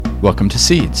Welcome to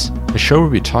Seeds, a show where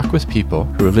we talk with people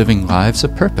who are living lives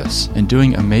of purpose and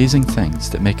doing amazing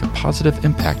things that make a positive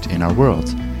impact in our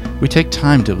world. We take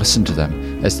time to listen to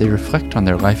them as they reflect on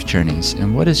their life journeys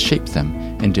and what has shaped them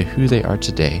into who they are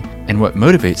today and what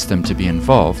motivates them to be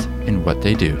involved in what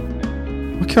they do.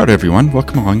 Well, kia ora everyone,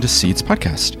 welcome along to Seeds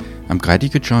Podcast. I'm glad you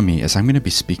could join me as I'm going to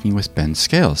be speaking with Ben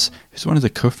Scales, who's one of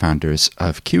the co-founders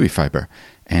of KiwiFibre.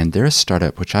 And they're a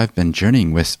startup which I've been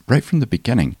journeying with right from the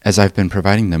beginning as I've been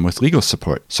providing them with legal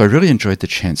support. So I really enjoyed the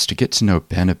chance to get to know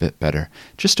Ben a bit better,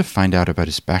 just to find out about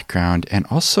his background, and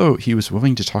also he was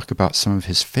willing to talk about some of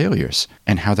his failures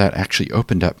and how that actually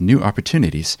opened up new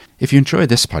opportunities. If you enjoy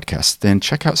this podcast, then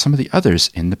check out some of the others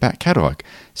in the back catalog.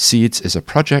 Seeds is a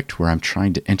project where I'm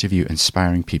trying to interview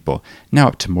inspiring people, now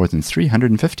up to more than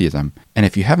 350 of them. And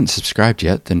if you haven't subscribed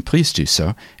yet, then please do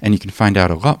so, and you can find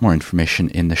out a lot more information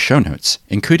in the show notes,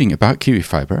 including about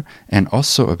KiwiFibre and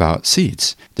also about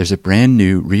Seeds. There's a brand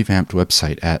new revamped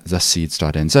website at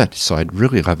theseeds.nz, so I'd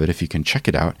really love it if you can check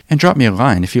it out and drop me a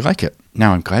line if you like it.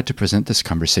 Now I'm glad to present this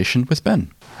conversation with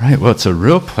Ben. All right, well, it's a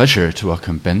real pleasure to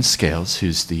welcome Ben Scales,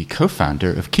 who's the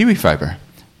co-founder of KiwiFibre.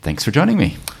 Thanks for joining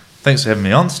me. Thanks for having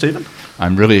me on, Stephen.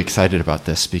 I'm really excited about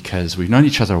this because we've known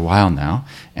each other a while now,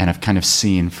 and I've kind of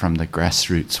seen from the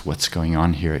grassroots what's going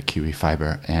on here at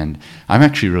KiwiFibre, and I'm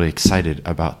actually really excited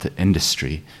about the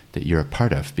industry that you're a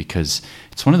part of because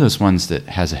it's one of those ones that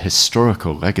has a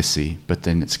historical legacy, but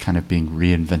then it's kind of being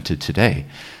reinvented today.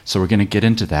 So we're going to get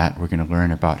into that. We're going to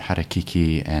learn about how to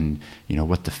kiki and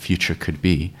what the future could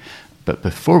be. But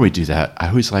before we do that, I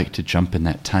always like to jump in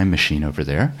that time machine over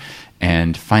there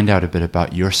and find out a bit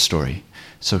about your story.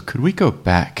 So could we go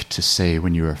back to, say,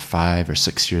 when you were 5 or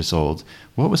 6 years old?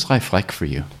 What was life like for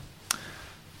you?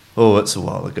 Oh, it's a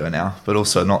while ago now, but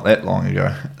also not that long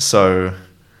ago. So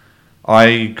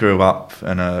I grew up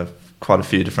in quite a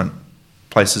few different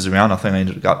places around. I think I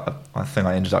ended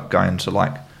up going to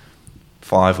like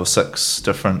 5 or 6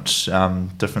 different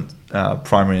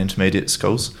primary and intermediate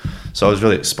schools. So I was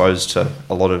really exposed to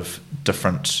a lot of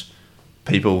different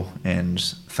people and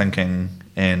thinking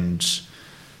and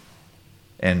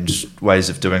ways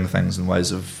of doing things and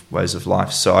ways of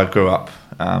life. So I grew up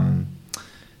in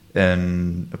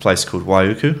a place called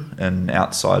Waiuku,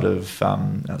 outside of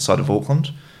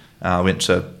Auckland. I went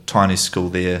to a tiny school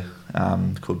there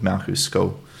called Mauku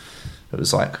School. It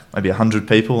was like maybe 100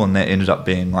 people, and that ended up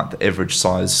being like the average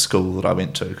size school that I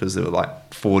went to because there were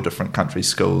like 4 different country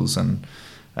schools. And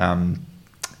so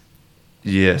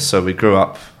I grew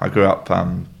up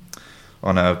on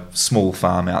a small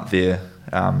farm out there,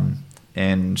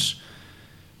 and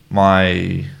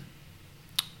I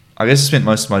spent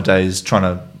most of my days trying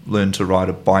to learn to ride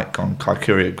a bike on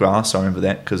kaikuria grass. I remember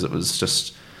that because it was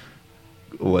just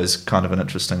always kind of an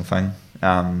interesting thing.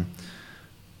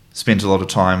 Spent a lot of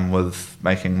time with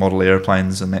making model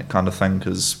airplanes and that kind of thing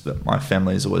because my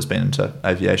family's always been into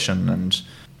aviation, and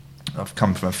I've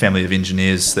come from a family of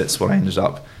engineers. That's what I ended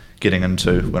up getting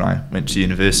into when I went to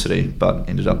university, but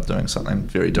ended up doing something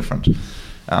very different.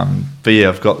 But yeah,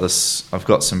 I've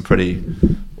got some pretty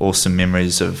awesome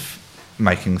memories of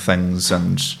making things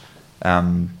and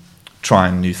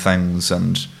trying new things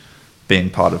and being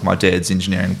part of my dad's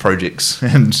engineering projects,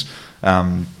 and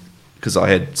because I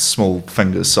had small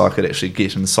fingers, so I could actually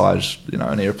get inside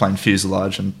an airplane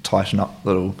fuselage and tighten up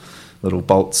little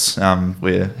bolts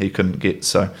where he couldn't get.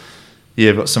 So yeah,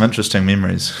 I've got some interesting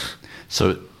memories.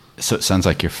 So it sounds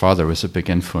like your father was a big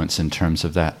influence in terms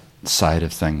of that side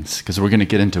of things, because we're going to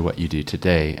get into what you do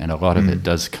today, and a lot of it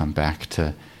does come back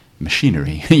to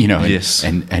machinery, Yes.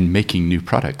 and making new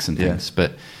products and things. Yeah.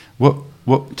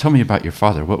 But tell me about your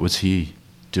father. What was he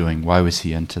doing? Why was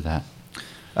he into that?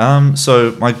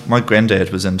 So my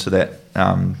granddad was into that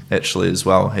actually as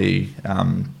well. He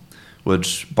would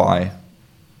buy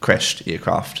crashed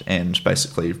aircraft and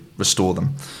basically restore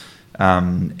them,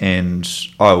 and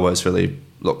I always really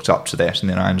looked up to that. And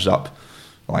then I ended up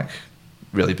like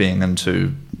really being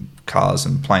into cars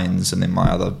and planes, and then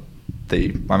my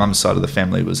mum's side of the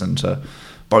family was into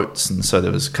boats, and so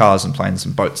there was cars and planes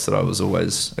and boats that I was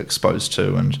always exposed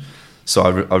to, and so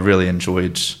I really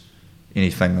enjoyed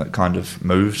anything that kind of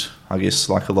moved, I guess,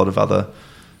 like a lot of other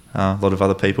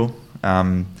people,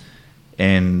 and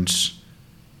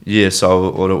yeah, so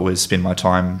I would always spend my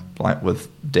time like with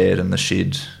Dad in the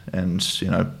shed, and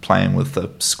playing with the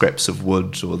scraps of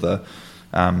wood or the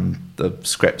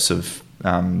scraps of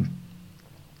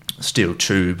steel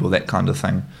tube or that kind of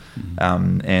thing,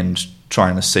 and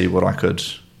trying to see what I could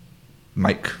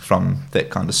make from that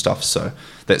kind of stuff. So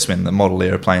that's when the model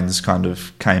airplanes kind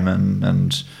of came in,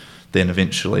 and then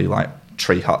eventually like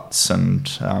tree huts and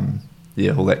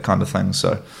all that kind of thing.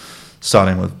 So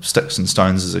starting with sticks and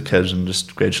stones as a kid and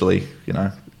just gradually,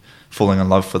 falling in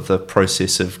love with the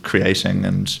process of creating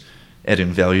and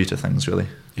adding value to things, really.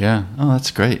 Yeah. Oh,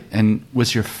 that's great. And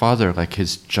was your father, like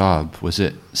his job, was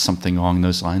it something along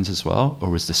those lines as well? Or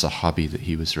was this a hobby that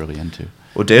he was really into?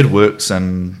 Well, Dad works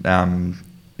in the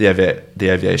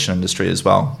aviation industry as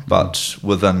well, but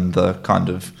within the kind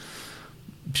of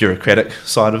bureaucratic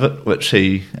side of it, which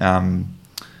he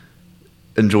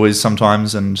enjoys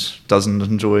sometimes and doesn't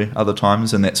enjoy other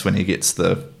times. And that's when he gets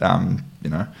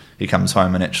he comes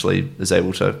home and actually is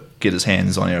able to get his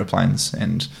hands on aeroplanes,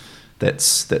 and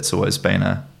that's always been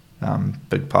a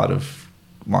big part of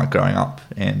my growing up,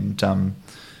 and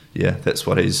that's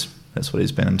what he's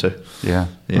been into. Yeah.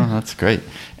 Oh, that's great.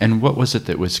 And what was it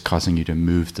that was causing you to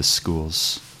move the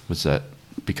schools? Was that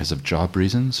because of job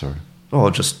reasons, or? Oh,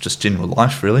 just general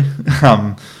life, really.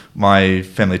 My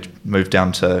family moved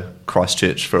down to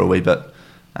Christchurch for a wee bit,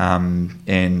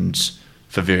 and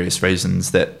for various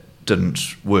reasons that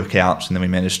didn't work out, and then we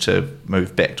managed to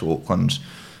move back to Auckland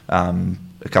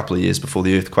a couple of years before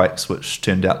the earthquakes, which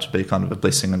turned out to be kind of a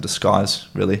blessing in disguise,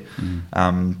 really.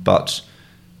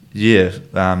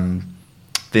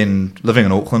 Then living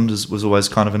in Auckland was always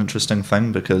kind of an interesting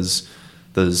thing, because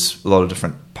there's a lot of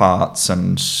different parts,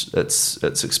 and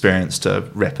it's experienced a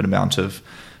rapid amount of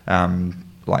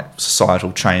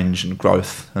societal change and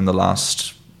growth in the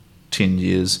last 10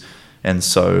 years, and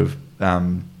so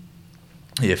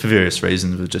for various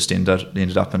reasons we've just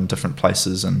ended up in different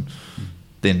places, and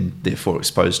then therefore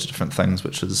exposed to different things,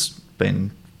 which has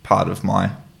been part of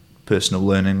my personal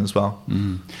learning as well.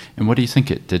 And what do you think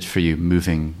it did for you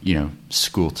moving,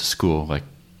 school to school,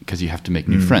 because you have to make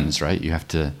new friends, right? You have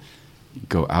to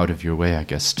go out of your way, I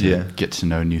guess, to get to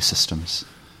know new systems.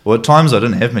 Well, at times I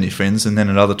didn't have many friends, and then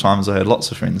at other times I had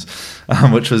lots of friends,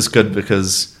 which was good,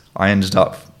 because I ended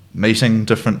up meeting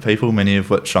different people, many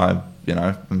of which I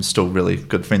am still really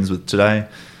good friends with today,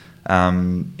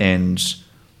 and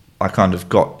I kind of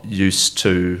got used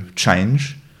to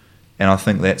change, and I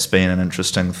think that's been an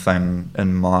interesting thing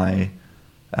in my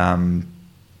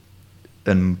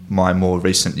more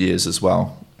recent years as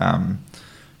well.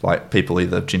 People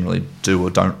either generally do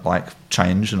or don't like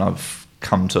change, and I've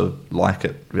come to like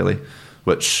it, really,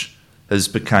 which has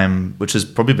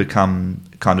probably become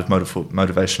kind of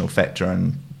motivational factor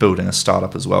in building a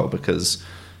startup as well, because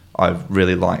I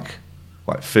really in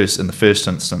the first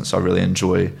instance, I really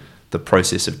enjoy the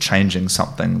process of changing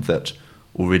something that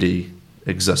already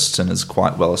exists and is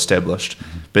quite well established.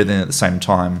 But then at the same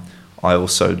time, I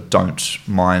also don't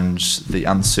mind the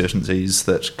uncertainties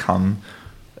that come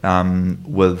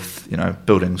with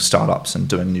building startups and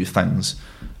doing new things.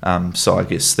 So I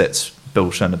guess that's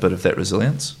built in a bit of that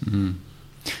resilience.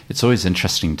 It's always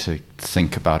interesting to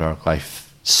think about our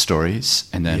life stories,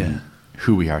 and then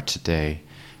who we are today,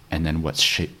 and then what's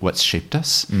shaped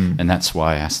us. And that's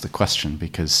why I asked the question,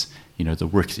 because the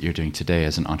work that you're doing today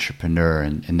as an entrepreneur,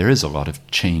 and there is a lot of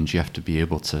change. You have to be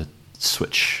able to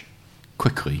switch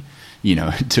quickly,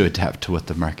 to adapt to what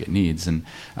the market needs. And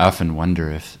I often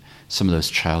wonder if some of those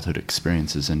childhood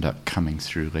experiences end up coming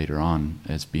through later on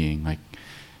as being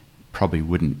probably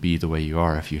wouldn't be the way you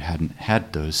are if you hadn't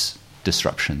had those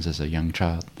disruptions as a young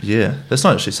child. Yeah, that's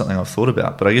not actually something I've thought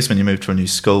about, but I guess when you move to a new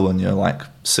school and you're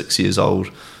 6 years old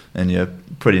and you're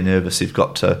pretty nervous, you've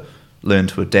got to learn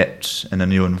to adapt in a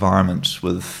new environment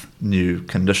with new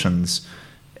conditions,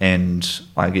 and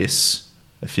I guess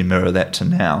if you mirror that to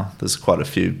now, there's quite a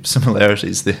few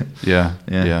similarities there. Yeah.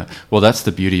 Well, that's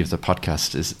the beauty of the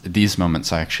podcast, is these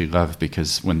moments I actually love,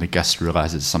 because when the guest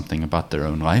realizes something about their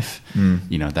own life,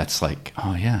 that's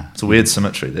oh yeah. It's a weird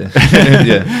symmetry there.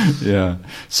 Yeah.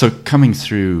 So coming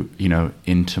through,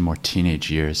 into more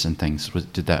teenage years and things,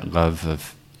 did that love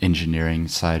of engineering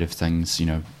side of things,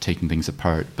 taking things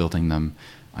apart, building them,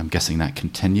 I'm guessing that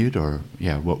continued, or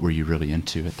what were you really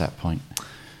into at that point?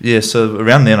 Yeah, so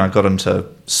around then I got into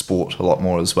sport a lot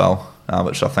more as well,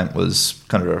 which I think was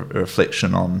kind of a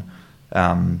reflection on,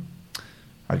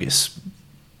 I guess,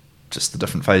 just the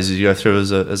different phases you go through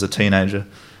as a teenager.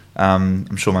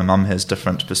 I'm sure my mum has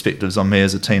different perspectives on me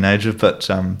as a teenager, but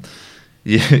I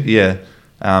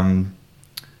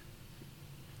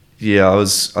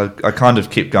kind of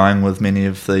kept going with many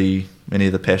of the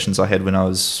passions I had when I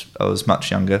was much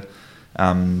younger.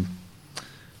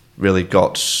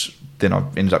 Then I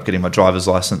ended up getting my driver's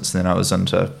license, and then I was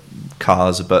into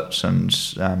cars a bit and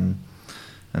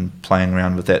playing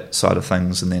around with that side of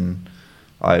things. And then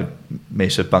I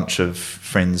met a bunch of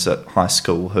friends at high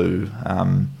school who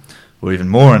were even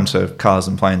more into cars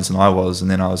and planes than I was, and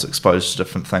then I was exposed to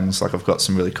different things. I've got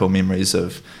some really cool memories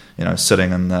of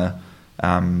sitting in the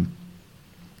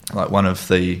one of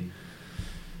the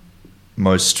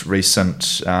most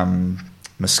recent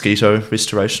mosquito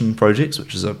restoration projects,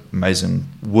 which is an amazing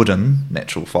wooden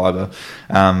natural fibre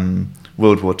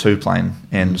World War II plane,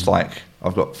 and like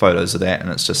I've got photos of that,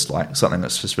 and it's just like something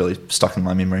that's just really stuck in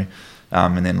my memory.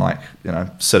 And then like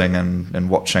sitting and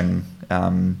watching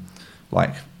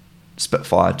like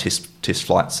Spitfire test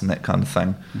flights and that kind of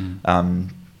thing.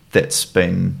 That's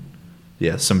been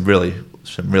some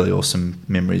really awesome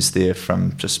memories there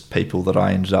from just people that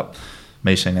I ended up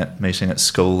meeting at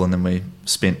school, and then we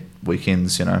spent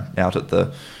weekends out at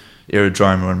the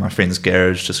aerodrome or in my friend's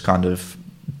garage just kind of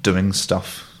doing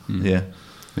stuff.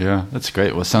 Yeah, that's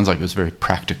great. Well, it sounds like it was very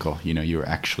practical. You were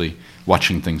actually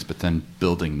watching things but then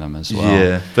building them as well.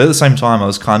 Yeah, but at the same time I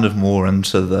was kind of more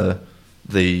into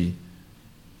the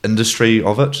industry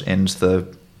of it and the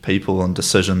people and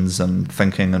decisions and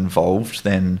thinking involved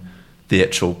than the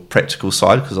actual practical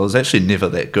side, because I was actually never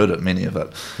that good at many of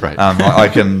it. Right.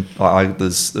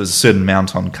 There's a certain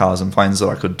amount on cars and planes that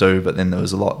I could do, but then there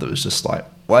was a lot that was just like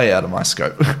way out of my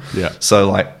scope. Yeah.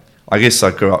 So like I guess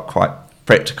I grew up quite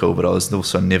practical, but I was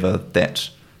also never that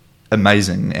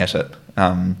amazing at it,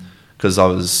 because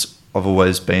I've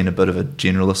always been a bit of a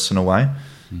generalist in a way,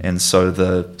 and so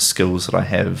the skills that I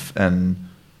have in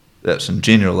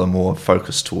general are more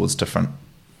focused towards different,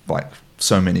 like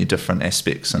so many different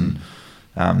aspects, and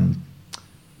and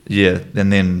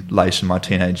then late in my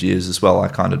teenage years as well, I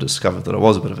kind of discovered that I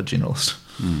was a bit of a generalist.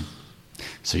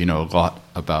 So you know a lot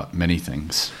about many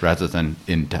things rather than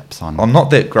in depth on. I'm not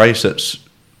that great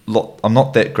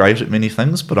at many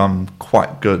things, but I'm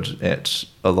quite good at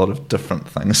a lot of different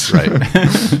things. Right.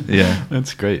 Yeah.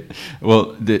 That's great.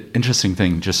 Well, the interesting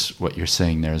thing, just what you're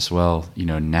saying there as well,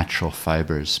 natural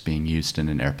fibers being used in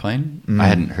an airplane. I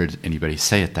hadn't heard anybody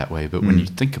say it that way, but when you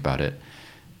think about it,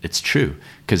 it's true.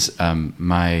 Because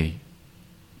my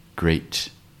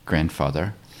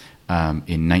great-grandfather,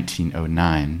 in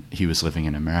 1909, he was living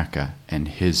in America, and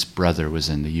his brother was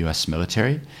in the U.S.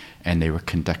 military, and they were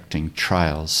conducting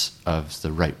trials of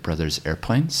the Wright brothers'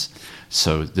 airplanes.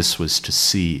 So this was to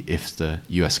see if the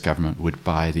U.S. government would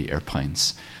buy the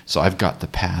airplanes. So I've got the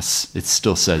pass. It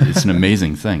still says, it's an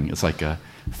amazing thing. It's like a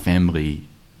family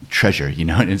treasure,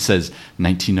 and it says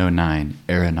 1909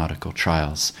 aeronautical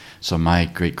trials. So my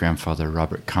great-grandfather,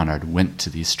 Robert Conrad, went to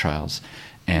these trials.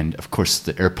 And of course,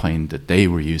 the airplane that they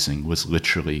were using was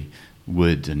literally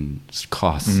wood and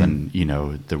cloth, and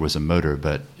there was a motor,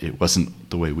 but it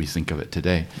wasn't the way we think of it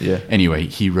today. Yeah. Anyway,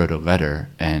 he wrote a letter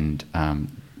and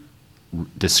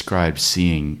described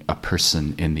seeing a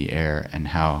person in the air and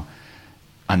how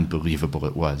unbelievable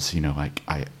it was. Like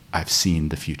I've seen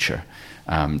the future,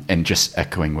 and just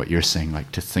echoing what you're saying,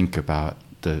 like to think about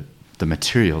the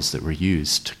materials that were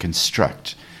used to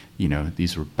construct.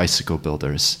 These were bicycle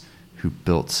builders who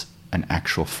built an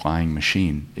actual flying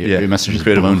machine. It must have just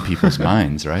blown people's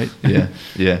minds, right? Yeah.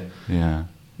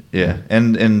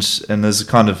 And there's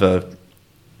kind of a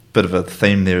bit of a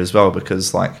theme there as well,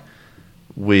 because like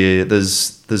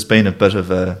there's been a bit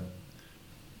of a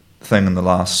thing in the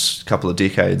last couple of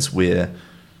decades where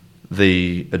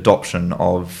the adoption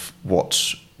of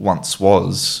what once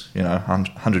was,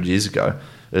 100 years ago,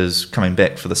 is coming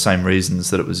back for the same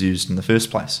reasons that it was used in the first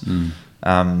place.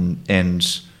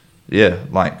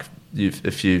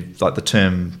 If you like the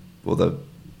term or the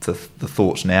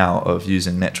thought now of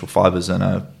using natural fibers in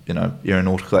a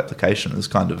aeronautical application is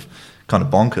kind of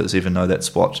bonkers, even though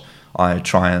that's what I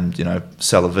try and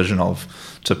sell a vision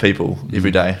of to people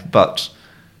every day. But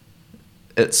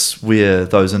it's where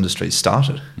those industries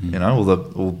started. All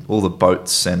the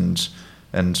boats and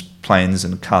planes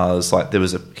and cars. Like there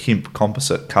was a hemp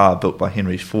composite car built by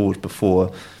Henry Ford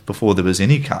before there was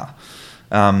any car,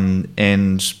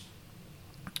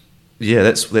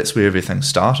 that's where everything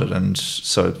started, and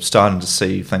so starting to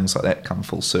see things like that come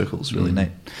full circle is really neat.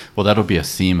 Well, that'll be a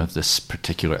theme of this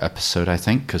particular episode, I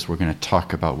think, because we're going to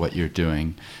talk about what you're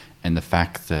doing and the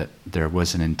fact that there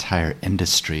was an entire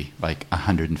industry like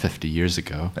 150 years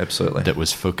ago that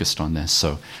was focused on this.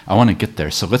 So I want to get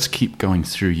there. So let's keep going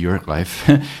through your life.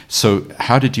 So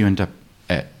how did you end up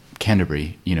at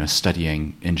Canterbury,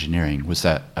 studying engineering? Was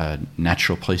that a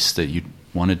natural place that you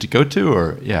wanted to go to,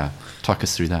 or talk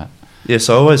us through that? Yeah,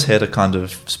 so I always had a kind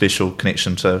of special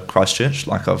connection to Christchurch.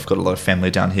 Like I've got a lot of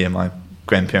family down here. My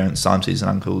grandparents, aunties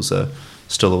and uncles are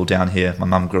still all down here. My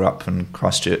mum grew up in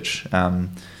Christchurch.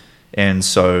 And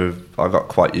so I got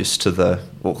quite used to the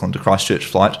Auckland to Christchurch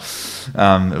flight.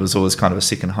 It was always kind of a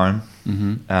second home.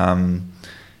 I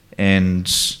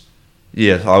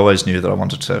always knew that I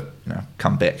wanted to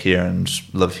come back here and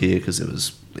live here because there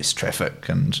was less traffic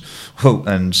and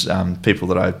people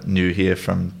that I knew here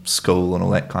from school and all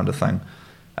that kind of thing.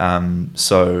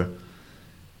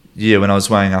 when I was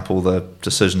weighing up all the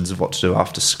decisions of what to do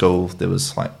after school, there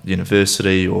was like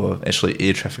university, or actually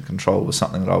air traffic control was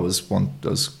something that I was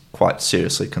quite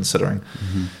seriously considering.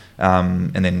 Mm-hmm.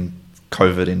 And then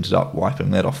COVID ended up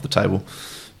wiping that off the table.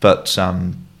 But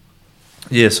so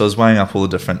I was weighing up all the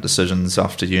different decisions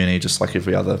after uni, just like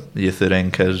every other year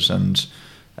 13 kid. And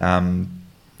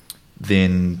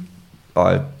then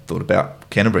I thought about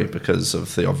Canterbury because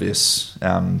of the obvious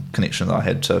connection that I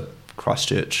had to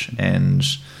Christchurch, and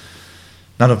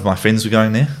none of my friends were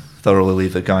going there. They were all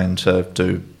either going to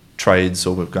do trades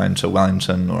or were going to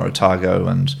Wellington or Otago,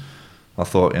 and I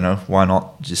thought, why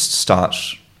not just start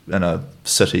in a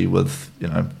city with,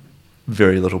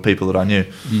 very little people that I knew,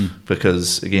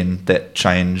 because again, that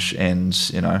change and,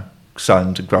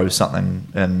 starting to grow something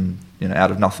in, out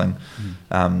of nothing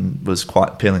was quite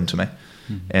appealing to me.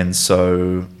 And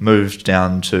so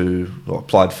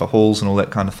applied for halls and all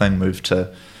that kind of thing, moved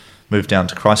down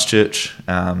to Christchurch,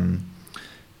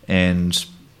 and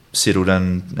settled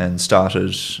in and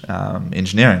started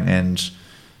engineering. And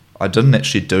I didn't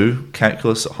actually do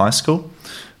calculus at high school,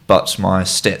 but my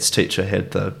stats teacher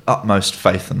had the utmost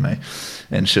faith in me.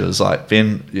 And she was like,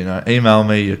 Ben, email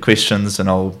me your questions and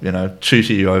I'll,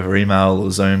 tutor you over email or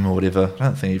Zoom or whatever. I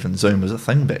don't think even Zoom was a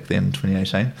thing back then,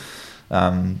 2018.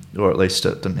 Or at least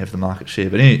it didn't have the market share.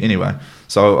 But anyway,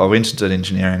 so I went and did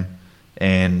engineering,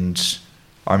 and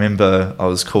I remember I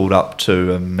was called up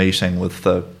to a meeting with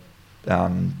the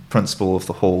principal of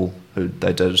the hall, who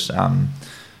they did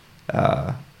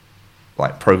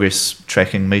like progress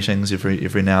tracking meetings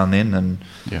every now and then. And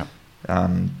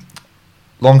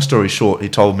long story short, he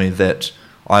told me that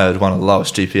I had one of the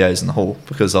lowest GPAs in the hall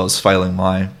because I was failing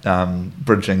my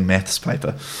bridging maths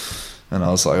paper. And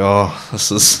I was like,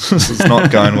 this is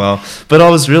not going well. But I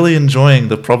was really enjoying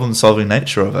the problem-solving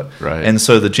nature of it. Right. And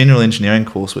so the general engineering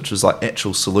course, which was like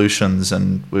actual solutions,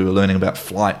 and we were learning about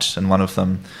flight in one of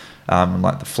them,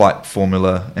 like the flight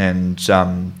formula and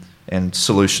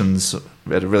solutions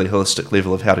at a really holistic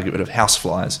level of how to get rid of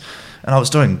houseflies. And I was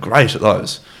doing great at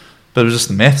those. But it was just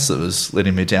the maths that was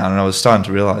letting me down. And I was starting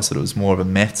to realise that it was more of a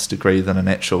maths degree than an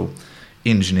actual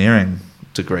engineering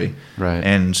degree. Right.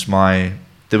 And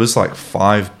there was like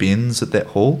 5 bins at that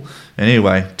hall. And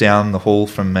anyway, down the hall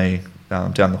from me,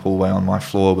 down the hallway on my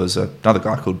floor, was another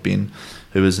guy called Ben,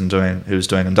 who was doing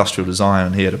industrial design,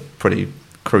 and he had a pretty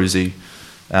cruisy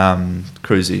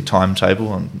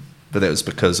timetable. But that was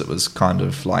because it was kind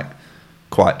of like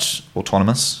quite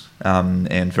autonomous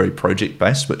and very project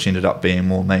based, which ended up being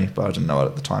more me, but I didn't know it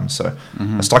at the time. So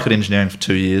I stuck at engineering for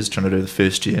 2 years, trying to do the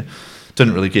first year.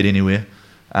 Didn't really get anywhere.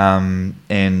 And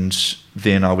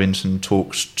then I went and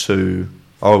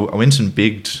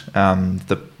begged one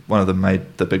of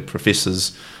the big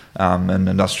professors in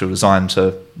industrial design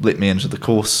to let me into the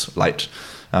course late,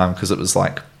 because it was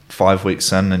like 5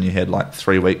 weeks in and you had like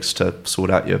 3 weeks to sort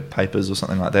out your papers or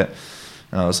something like that.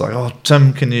 And I was like,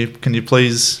 Tim, can you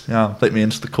please let me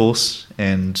into the course?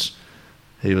 And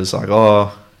he was like,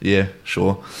 yeah,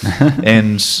 sure.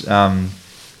 And so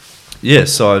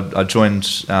I joined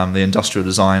the industrial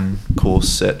design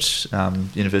course at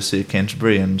University of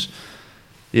Canterbury, and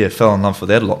fell in love with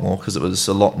that a lot more, because it was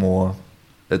a lot more.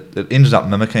 It ended up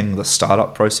mimicking the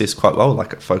startup process quite well.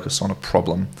 Like, it focused on a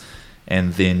problem,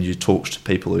 and then you talked to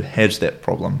people who had that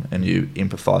problem, and you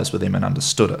empathised with them and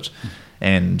understood it,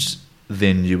 and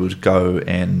then you would go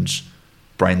and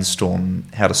brainstorm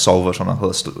how to solve it on a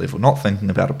holistic level, not thinking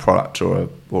about a product or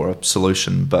a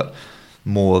solution, but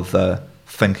more the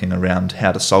thinking around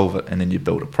how to solve it, and then you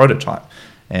build a prototype,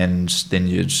 and then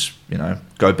you'd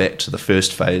go back to the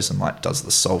first phase and like, does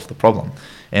this solve the problem?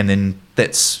 And then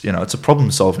that's it's a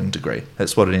problem solving degree.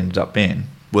 That's what it ended up being,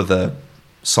 with a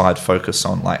side focus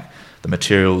on like the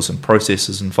materials and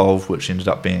processes involved, which ended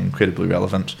up being incredibly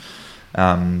relevant. It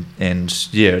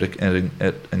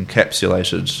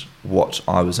encapsulated what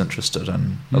I was interested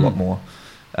in a lot more,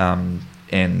 it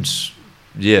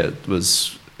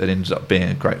ended up being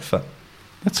a great fit.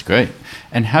 That's great.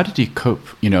 And how did you cope?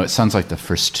 It sounds like the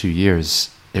first 2 years,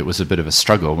 it was a bit of a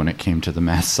struggle when it came to the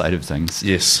math side of things.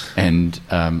 Yes. And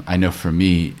I know for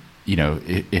me,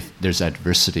 if there's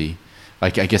adversity,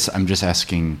 like, I guess I'm just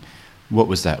asking, what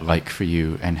was that like for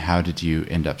you, and how did you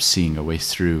end up seeing a way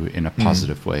through in a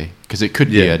positive way? Because it could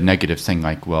be a negative thing,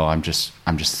 like, well, I'm just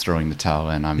throwing the towel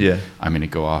in, I'm going to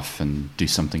go off and do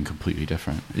something completely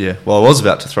different. Yeah. Well, I was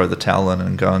about to throw the towel in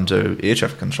and go and do air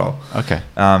traffic control. Okay.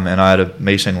 And I had a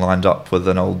meeting lined up with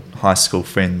an old high school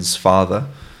friend's father,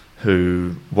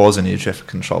 who was an air traffic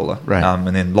controller. Right.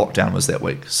 And then lockdown was that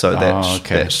week, so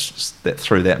that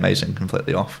threw that meeting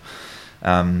completely off.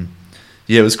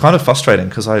 It was kind of frustrating,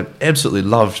 because I absolutely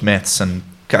loved maths and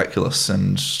calculus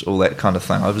and all that kind of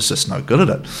thing. I was just no good at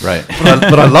it. Right.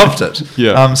 But I loved it.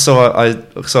 Yeah. So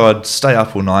I'd stay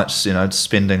up all night,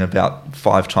 spending about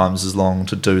 5 times as long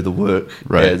to do the work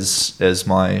as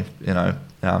my,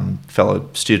 fellow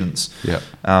students. Yeah.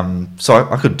 So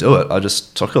I could do it. I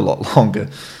just took a lot longer.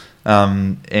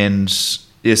 So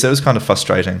it was kind of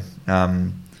frustrating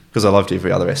because I loved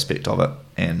every other aspect of it,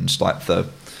 and like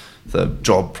the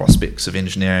job prospects of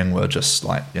engineering were just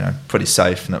like pretty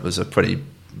safe, and it was a pretty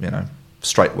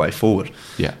straight way forward.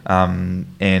 Yeah.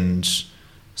 And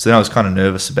so then I was kind of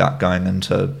nervous about going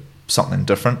into something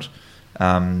different,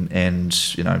 and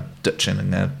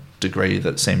ditching a degree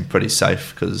that seemed pretty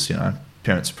safe because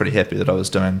parents were pretty happy that I was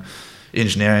doing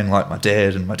engineering like my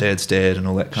dad and my dad's dad and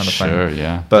all that kind of thing. Sure,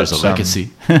 yeah. But there's a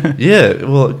legacy. Yeah,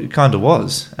 well, it kind of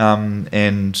was. Then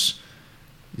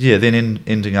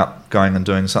ending up going and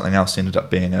doing something else ended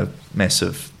up being a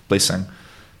massive blessing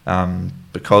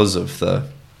because of the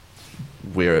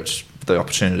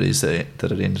opportunities that it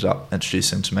ended up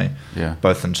introducing to me. Yeah.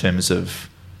 Both in terms of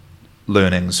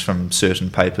learnings from certain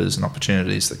papers and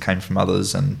opportunities that came from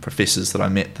others and professors that I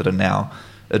met that are now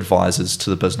advisors to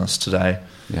the business today.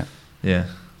 Yeah. Yeah.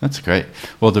 That's great.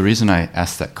 Well, the reason I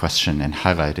asked that question and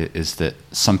highlight it is that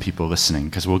some people listening,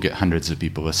 because we'll get hundreds of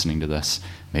people listening to this,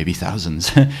 maybe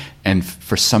thousands, and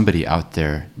for somebody out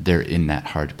there, they're in that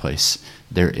hard place.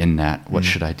 They're in that, what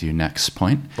should I do next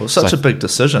point? Well, it's such a big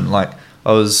decision. Like,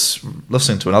 I was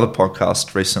listening to another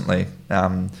podcast recently,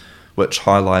 which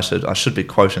highlighted, I should be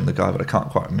quoting the guy, but I can't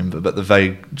quite remember, but the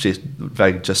vague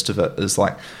gist of it is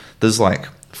like, there's like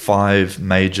 5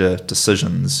 major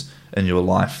decisions in your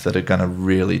life that are going to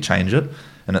really change it,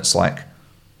 and it's like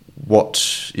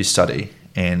what you study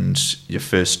and your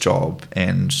first job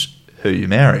and who you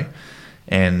marry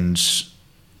and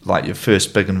like your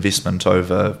first big investment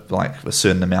over like a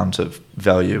certain amount of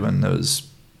value, and there was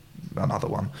another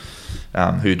one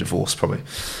who you divorced probably,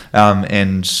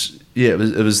 it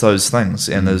was those things,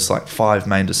 and there's like 5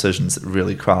 main decisions that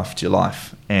really craft your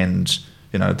life, and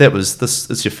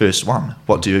it's your first one.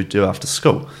 What do you do after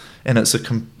school? And it's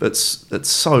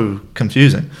so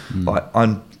confusing. Like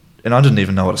I didn't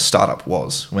even know what a startup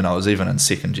was when I was even in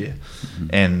second year,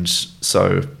 and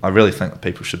so I really think that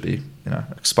people should be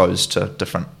exposed to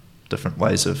different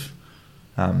ways of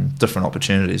different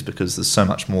opportunities, because there's so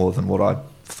much more than what I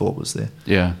thought was there.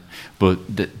 Yeah, but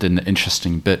the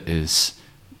interesting bit is,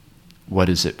 what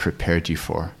has it prepared you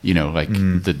for?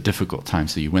 The difficult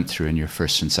times that you went through in your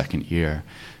first and second year.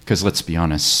 Because let's be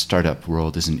honest, startup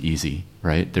world isn't easy,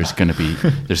 right? There's going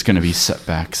to be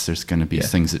setbacks. There's going to be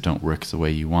things that don't work the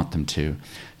way you want them to.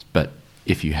 But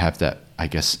if you have that, I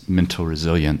guess, mental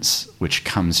resilience, which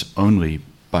comes only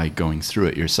by going through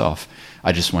it yourself,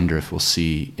 I just wonder if we'll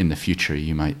see in the future,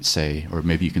 you might say, or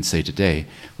maybe you can say today,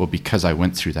 well, because I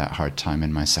went through that hard time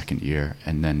in my second year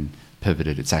and then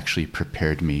pivoted, it's actually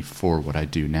prepared me for what I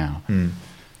do now.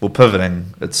 Well,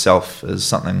 pivoting itself is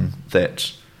something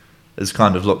that is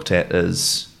kind of looked at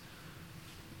as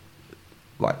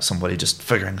like somebody just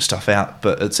figuring stuff out,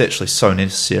 but it's actually so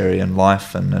necessary in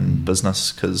life and in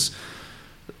business, because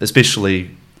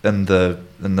especially in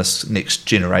this next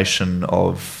generation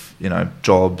of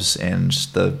jobs and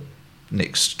the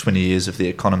next 20 years of the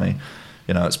economy,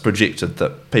 it's projected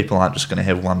that people aren't just going to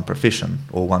have one profession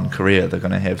or one career. They're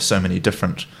going to have so many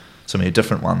different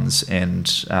ones, and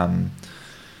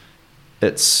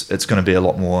it's going to be a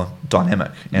lot more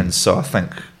dynamic. And so I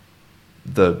think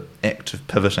the act of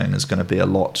pivoting is going to be a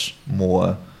lot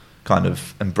more kind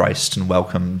of embraced and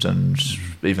welcomed and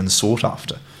even sought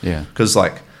after. Yeah. Because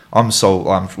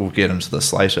we'll get into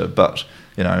this later, but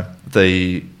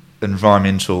the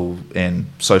environmental and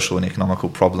social and economical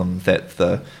problem that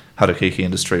the Harakeke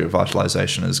industry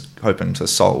revitalisation is hoping to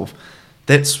solve,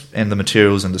 and the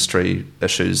materials industry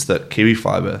issues that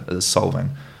KiwiFibre is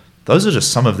solving, those are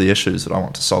just some of the issues that I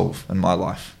want to solve in my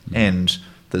life. And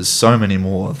there's so many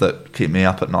more that keep me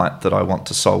up at night that I want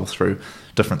to solve through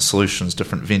different solutions,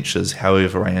 different ventures,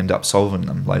 however I end up solving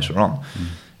them later on.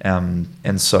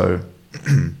 And so,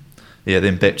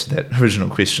 then back to that original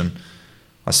question,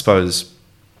 I suppose,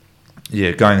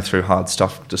 going through hard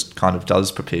stuff just kind of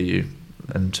does prepare you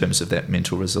in terms of that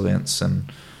mental resilience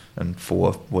and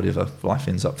for whatever life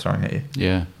ends up throwing at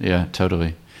you. Yeah,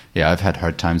 totally. Yeah, I've had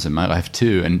hard times in my life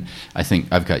too, and I think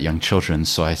I've got young children,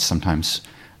 so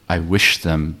I wish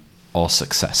them all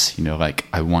success. Like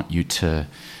I want you to,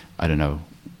 I don't know,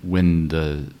 win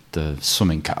the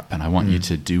swimming cup, and I want you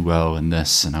to do well in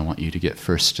this, and I want you to get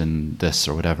first in this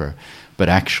or whatever. But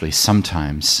actually,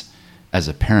 sometimes, as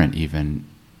a parent even,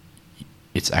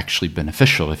 it's actually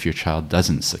beneficial if your child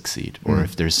doesn't succeed, or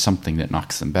if there's something that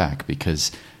knocks them back,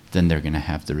 because then they're going to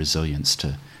have the resilience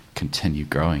to continue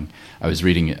growing. I was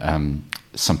reading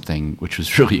something which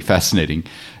was really fascinating.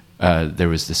 There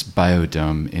was this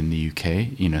biodome in the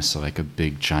UK, so like a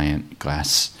big giant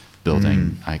glass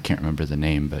building. I can't remember the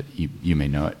name, but you may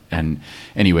know it. And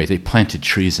anyway, they planted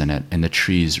trees in it, and the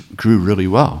trees grew really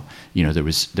well. There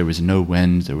was no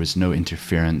wind, there was no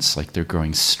interference. Like, they're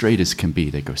growing straight as can be.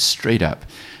 They go straight up,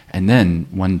 and then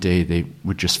one day they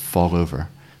would just fall over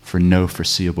for no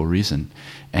foreseeable reason.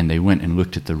 And they went and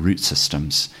looked at the root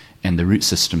systems, and the root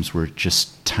systems were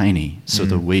just tiny. So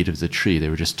the weight of the tree, they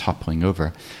were just toppling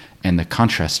over. And the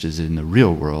contrast is, in the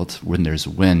real world, when there's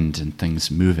wind and things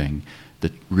moving,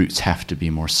 the roots have to be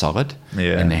more solid,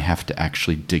 and they have to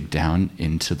actually dig down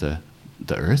into the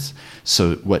earth.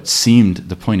 So what seemed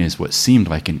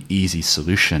like an easy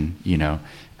solution,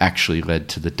 actually led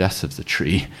to the death of the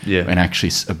tree. And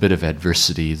actually a bit of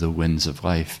adversity, the winds of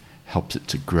life, helped it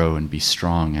to grow and be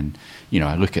strong. And,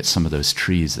 I look at some of those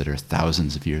trees that are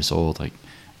thousands of years old, like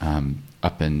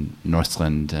up in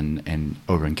Northland and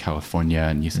over in California,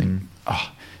 and you think,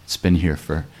 it's been here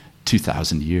for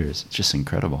 2,000 years. It's just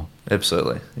incredible.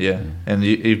 Absolutely, yeah. And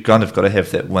you've kind of got to have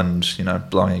that wind,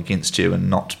 blowing against you, and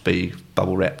not be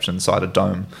bubble wrapped inside a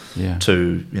dome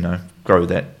to, grow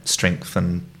that strength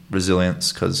and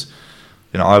resilience. Because,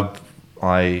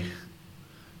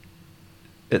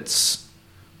 it's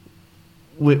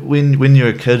when you're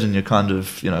a kid and you're kind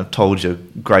of, told you're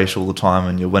great all the time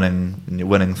and you're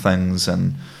winning things,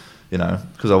 and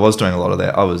because I was doing a lot of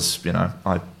that.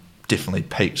 I definitely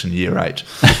peaked in year 8.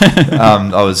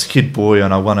 I was kid boy,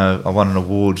 and I won an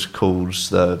award called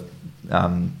the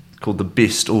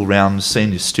best all round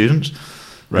senior student.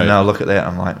 Right. And now I look at that,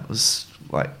 I'm like,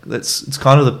 it's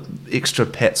kind of the extra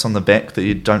pats on the back that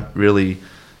you don't really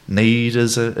need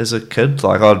as a kid.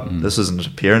 Like, this isn't a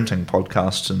parenting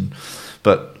podcast,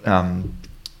 but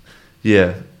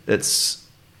it's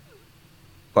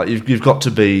like you've got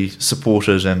to be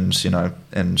supported and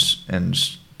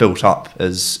built up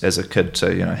as a kid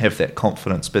to have that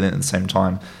confidence, but then at the same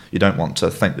time you don't want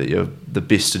to think that you're the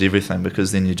best at everything,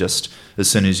 because then you just, as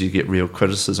soon as you get real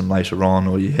criticism later on,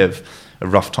 or you have a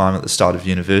rough time at the start of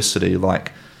university,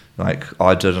 like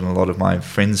I did and a lot of my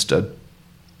friends did,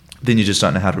 then you just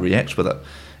don't know how to react with it.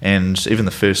 And even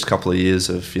the first couple of years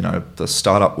of the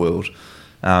startup world,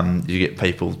 you get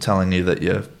people telling you that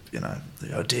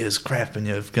the idea's crap and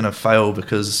you're going to fail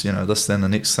because this, then the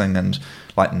next thing. And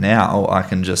like, now I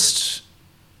can just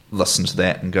listen to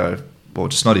that and go, well,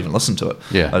 just not even listen to it.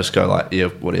 I just go like,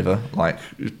 whatever, like,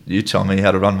 you tell me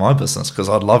how to run my business, because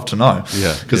I'd love to know,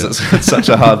 because it's such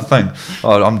a hard thing.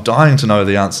 I'm dying to know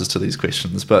the answers to these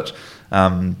questions, but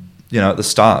at the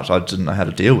start I didn't know how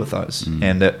to deal with those,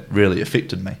 and that really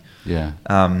affected me.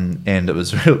 And it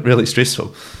was really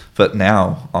stressful, but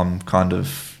now I'm kind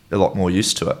of a lot more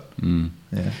used to it. And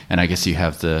I guess you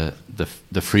have the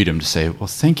freedom to say, well,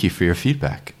 thank you for your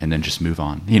feedback, and then just move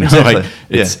on. Exactly. Like,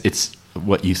 it's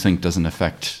what you think doesn't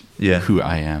affect who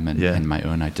I am and my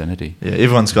own identity.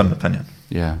 Everyone's got an opinion.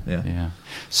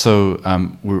 So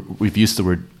we've used the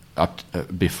word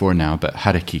before now, but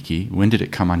harakiki, when did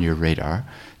it come on your radar?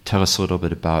 Tell us a little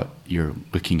bit about your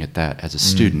looking at that as a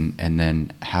student, and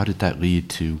then how did that lead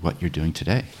to what you're doing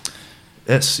today?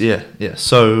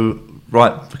 So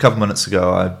right, a couple of minutes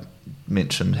ago I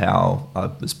mentioned how I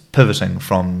was pivoting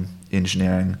from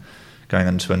engineering, going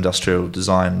into industrial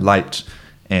design late,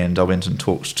 and I went and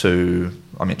talked to,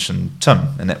 I mentioned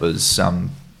Tim, and that was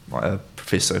a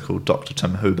professor called Dr.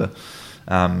 Tim Huber,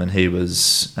 and he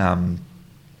was one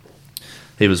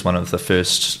of the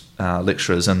first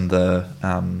lecturers in the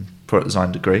product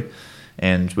design degree,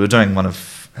 and we were doing one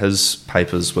of his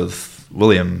papers with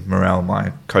William Morrell,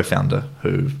 my co-founder,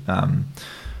 who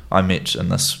I met in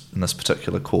this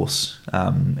particular course,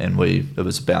 and it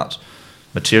was about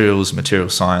materials, material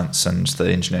science, and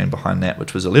the engineering behind that,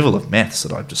 which was a level of maths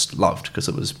that I just loved, because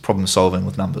it was problem solving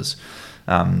with numbers,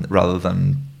 rather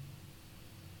than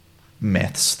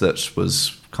maths that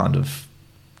was kind of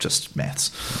just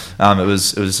maths. It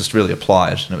was just really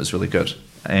applied, and it was really good.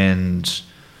 And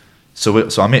so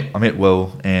I met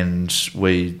Will, and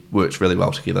we worked really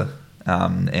well together.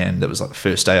 And it was like the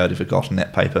first day I'd ever gotten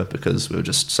that paper, because we were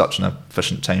just such an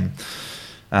efficient team.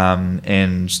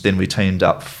 And then we teamed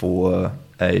up for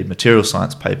a material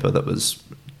science paper that was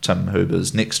Tim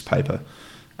Huber's next paper.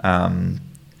 And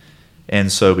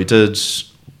so we did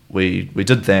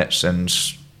that,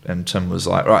 and Tim was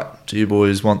like, right, do you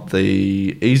boys want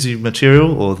the easy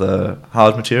material or the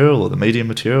hard material or the medium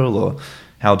material, or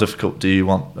how difficult do you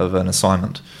want of an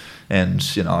assignment? And,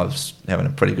 I was having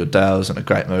a pretty good day. I was in a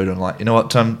great mood. I'm like, you know what,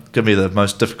 Tim, give me the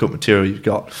most difficult material you've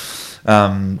got.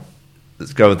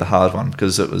 go with the hard one,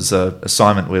 because it was an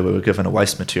assignment where we were given a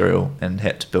waste material and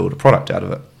had to build a product out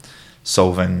of it,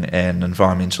 solving an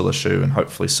environmental issue and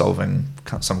hopefully solving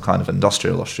some kind of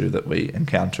industrial issue that we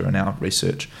encounter in our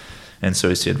research. And so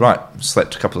he said, right,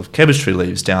 slapped a couple of cabbage tree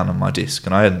leaves down on my desk,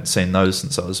 and I hadn't seen those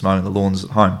since I was mowing the lawns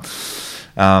at home.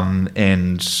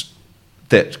 And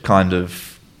that kind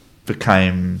of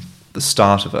became the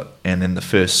start of it. And then the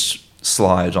first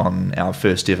slide on our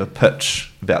first ever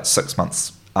pitch, about 6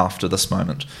 months after this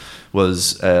moment,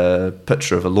 was a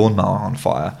picture of a lawnmower on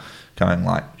fire, going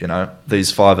like,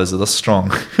 these fibres are this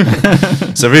strong.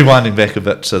 So rewinding back a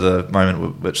bit to the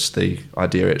moment which the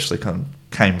idea actually kind of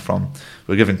came from,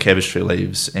 we were given cabbage tree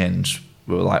leaves and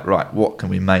we were like, right, what can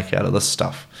we make out of this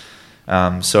stuff?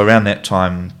 So around that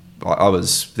time, I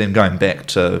was then going back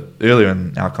to earlier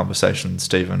in our conversation,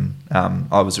 Stephen,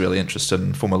 I was really interested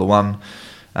in Formula One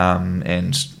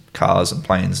and cars and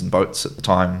planes and boats at the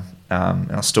time,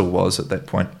 and I still was at that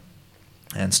point,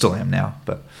 and still am now,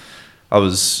 but I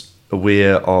was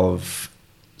aware of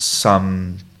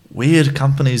some weird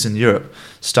companies in Europe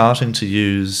starting to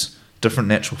use different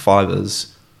natural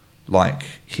fibres like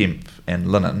hemp and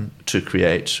linen to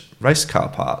create race car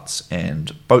parts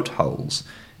and boat hulls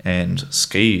and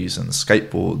skis and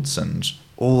skateboards and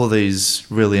all of these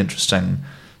really interesting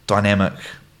dynamic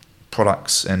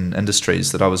products and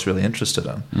industries that I was really interested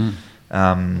in.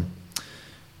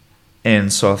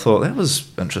 And so I thought that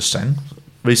was interesting.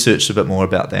 Researched a bit more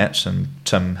about that, and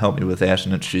Tim helped me with that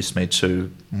and introduced me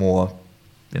to more,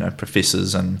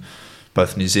 professors in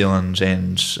both New Zealand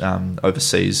and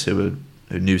overseas who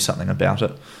knew something about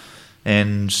it.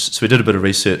 And so we did a bit of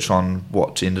research on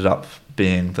what ended up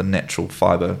being the natural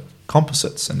fibre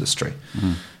composites industry.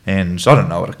 And I don't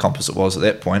know what a composite was at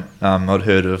that point. I'd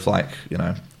heard of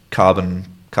carbon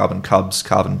cubs,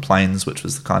 carbon planes, which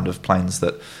was the kind of planes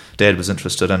that Dad was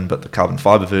interested in, but the carbon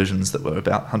fibre versions that were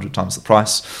about 100 times the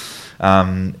price.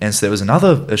 And so there was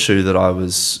another issue that I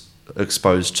was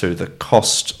exposed to, the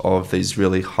cost of these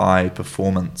really high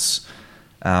performance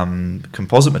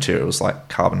composite materials like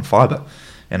carbon fibre.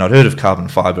 And I'd heard of carbon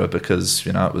fibre because,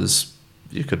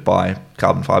 you could buy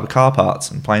carbon fibre car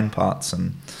parts and plane parts.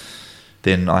 And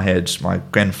then I had my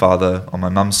grandfather on my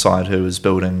mum's side who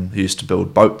used to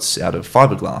build boats out of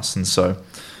fiberglass. And so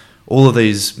all of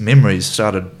these memories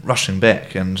started rushing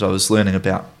back, and I was learning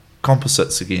about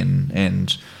composites again,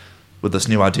 and with this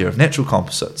new idea of natural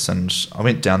composites. And I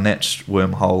went down that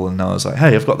wormhole, and I was like,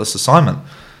 hey, I've got this assignment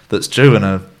that's due in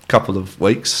a couple of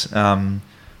weeks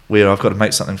where I've got to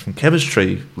make something from cabbage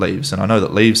tree leaves, and I know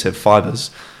that leaves have fibres.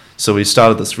 So we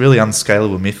started this really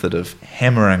unscalable method of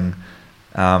hammering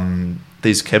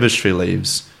these cabbage tree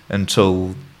leaves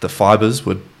until the fibres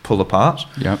would pull apart.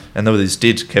 Yep. And there were these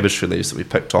dead cabbage tree leaves that we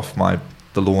picked off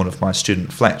the lawn of my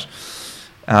student flat.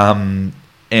 And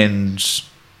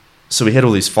so we had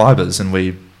all these fibres, and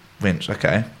we went,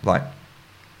 okay,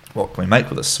 what can we make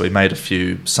with this? So we made a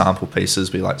few sample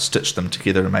pieces. We stitched them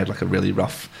together and made a really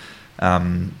rough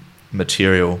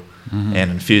material,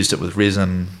 and infused it with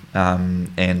resin,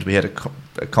 and we had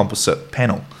a composite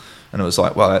panel. And it was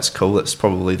like, wow, that's cool. That's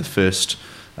probably the first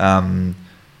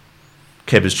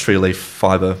cabbage tree leaf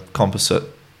fibre composite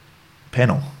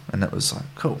panel. And it was like,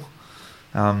 cool.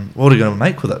 What are we going to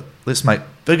make with it? Let's make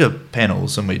bigger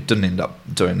panels. And we didn't end up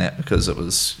doing that because it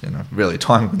was really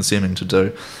time consuming to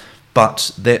do.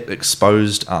 But that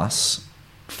exposed us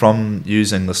from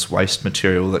using this waste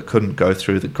material that couldn't go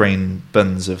through the green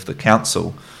bins of the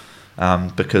council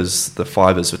because the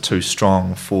fibres were too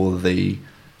strong for the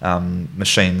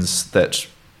machines that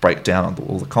break down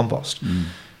all the compost.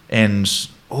 And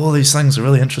all these things are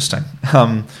really interesting.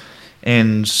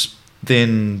 And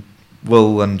then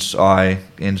Will and I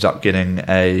ended up getting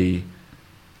an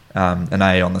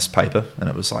A on this paper, and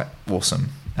it was awesome.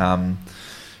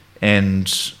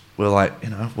 And we're like,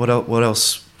 what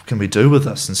else can we do with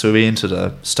this? And so we entered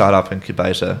a startup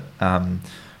incubator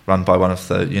run by one of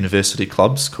the university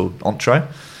clubs called Entree.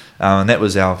 And that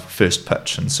was our first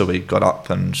pitch. And so we got up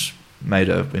and made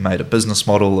a business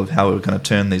model of how we were going to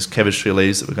turn these cabbage tree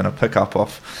leaves that we're going to pick up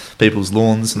off people's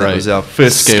lawns. And that was our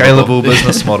first scalable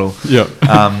business model.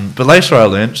 But later I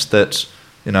learnt that,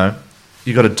 you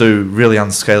got to do really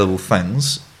unscalable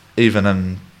things, even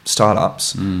in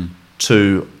startups,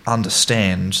 to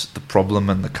understand the problem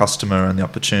and the customer and the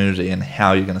opportunity and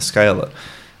how you're going to scale it.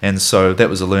 And so that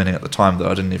was a learning at the time that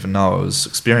I didn't even know I was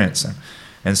experiencing.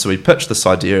 And so we pitched this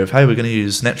idea of, hey, we're going to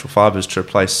use natural fibres to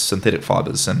replace synthetic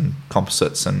fibres and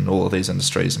composites and all of these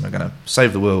industries, and we're going to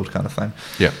save the world kind of thing.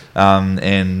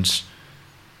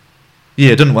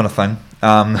 It didn't win a thing.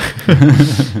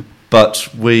 But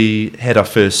we had our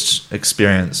first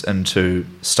experience into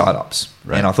startups,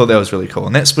 and I thought that was really cool.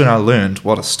 And that's when I learned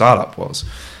what a startup was.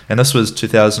 And this was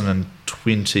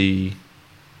 2020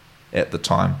 at the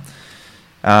time.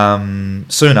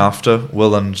 Soon after,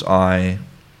 Will and I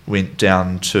went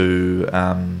down to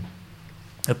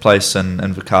a place in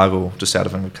Invercargill, just out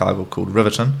of Invercargill, called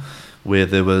Riverton, where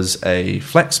there was a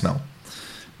flax mill.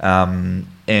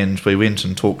 And we went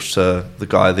and talked to the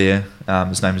guy there.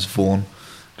 His name is Vaughan,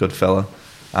 good fella.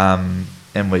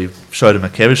 And we showed him a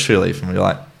cabbage tree leaf, and we were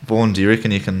like, Vaughan, do you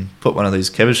reckon you can put one of these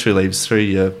cabbage tree leaves through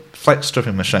your flax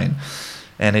stripping machine?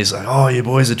 And he's like, oh, you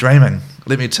boys are dreaming.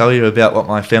 Let me tell you about what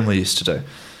my family used to do.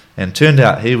 And turned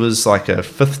out he was like a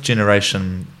 5th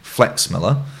generation flax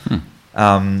miller,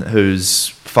 whose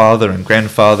father and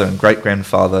grandfather and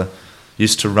great-grandfather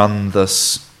used to run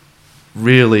this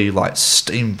really like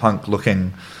steampunk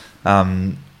looking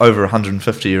over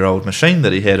 150-year-old machine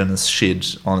that he had in his shed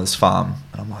on his farm.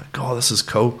 And I'm like, God, this is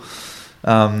cool.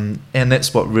 And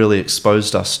that's what really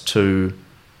exposed us to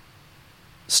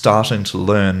starting to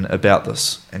learn about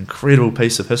this incredible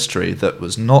piece of history that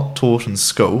was not taught in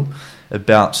school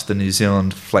about the New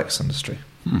Zealand flax industry.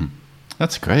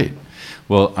 That's great.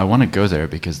 Well, I want to go there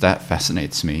because that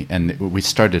fascinates me. And we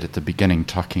started at the beginning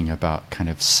talking about kind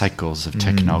of cycles of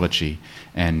technology,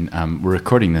 and we're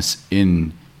recording this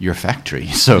in your factory.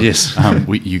 So yes.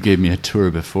 You gave me a tour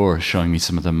before showing me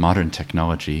some of the modern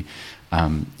technology.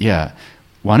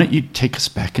 Why don't you take us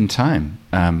back in time?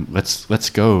 Let's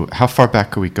go. How far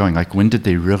back are we going? Like, when did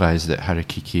they realize that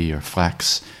harakeke or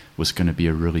flax was going to be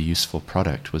a really useful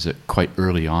product? Was it quite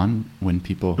early on when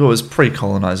people... Well, it was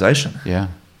pre-colonisation. Yeah.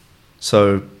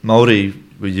 So Māori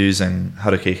were using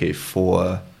harakeke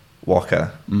for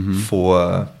waka,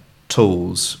 for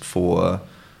tools, for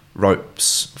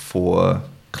ropes, for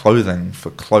clothing,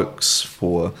 for cloaks,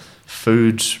 for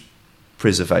food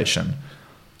preservation,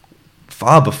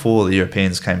 far before the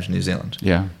Europeans came to New Zealand.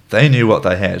 Yeah. They knew what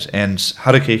they had. And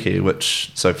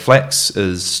harakeke, so flax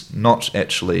is not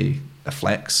actually a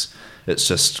flax, it's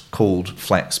just called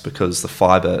flax because the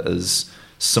fibre is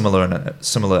similar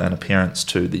in appearance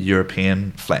to the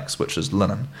European flax, which is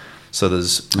linen. So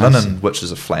there's linen, which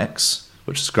is a flax,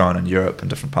 which is grown in Europe and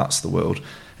different parts of the world,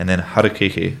 and then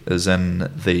harakeke is in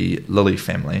the lily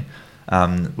family,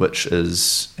 and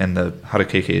the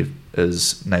harakeke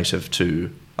is native to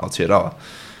Aotearoa.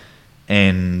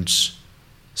 And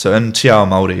so in Te Ao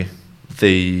Māori,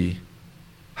 the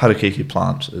harakeke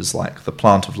plant is like the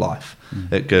plant of life.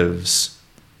 It gives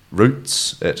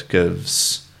roots, it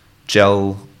gives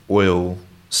gel, oil,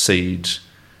 seed,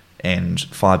 and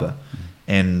fibre.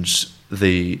 And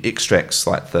the extracts,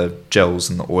 like the gels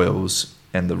and the oils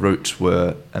and the root,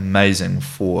 were amazing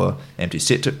for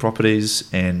antiseptic properties,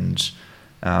 and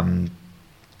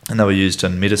they were used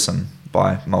in medicine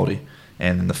by Māori.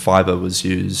 And the fibre was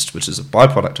used, which is a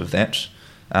byproduct of that,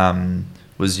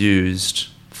 was used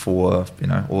for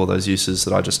all those uses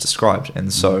that I just described.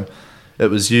 And so it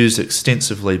was used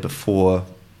extensively before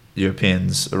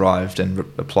Europeans arrived and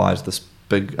applied this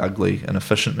big, ugly,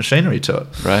 inefficient machinery to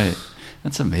it. Right.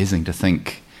 That's amazing to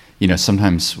think.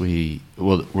 Sometimes we're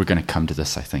going to come to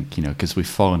this, I think, because we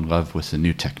fall in love with the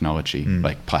new technology,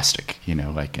 like plastic, and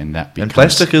that becomes... And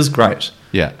plastic is great.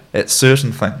 Yeah. At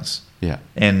certain things. Yeah.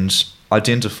 And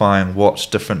identifying what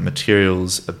different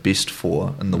materials are best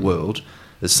for in the world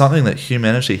is something that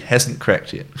humanity hasn't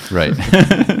cracked yet. Right.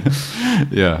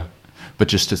 Yeah. But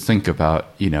just to think about,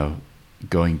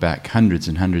 going back hundreds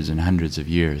and hundreds and hundreds of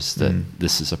years, that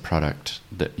this is a product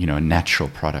that, a natural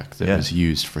product that was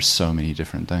used for so many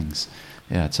different things.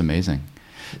 Yeah, it's amazing.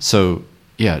 So,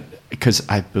 yeah, because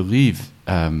I believe,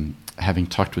 having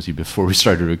talked with you before we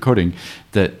started recording,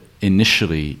 that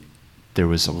initially there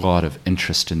was a lot of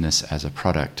interest in this as a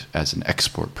product, as an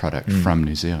export product from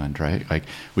New Zealand, right? Like,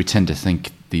 we tend to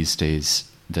think these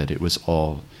days that it was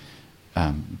all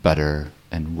butter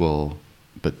and wool,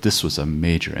 but this was a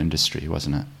major industry,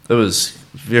 wasn't it? It was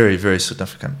very, very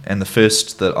significant. And the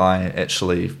first that I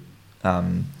actually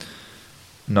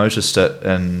noticed it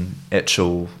in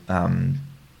actual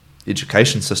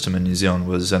education system in New Zealand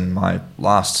was in my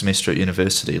last semester at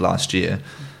university last year,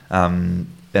 in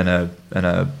a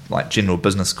like general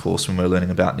business course when we were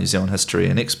learning about New Zealand history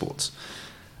and exports.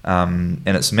 And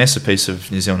it's a massive piece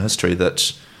of New Zealand history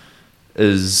that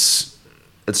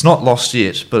it's not lost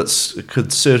yet, but it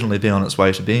could certainly be on its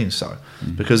way to being so,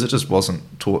 because it just wasn't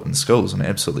taught in schools, and it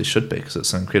absolutely should be, because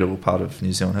it's an incredible part of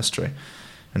New Zealand history.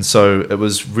 And so it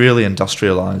was really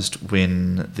industrialised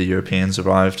when the Europeans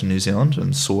arrived in New Zealand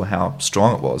and saw how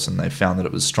strong it was, and they found that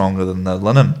it was stronger than the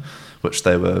linen which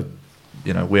they were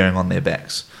wearing on their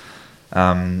backs.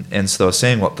 And so they were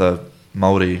seeing what the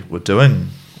Māori were doing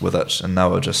with it, and they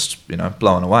were just,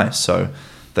 blown away. So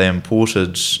they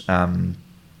imported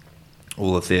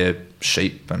all of their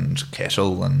sheep and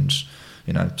cattle and,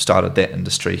 started that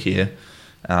industry here,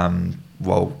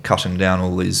 while cutting down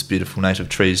all these beautiful native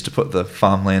trees to put the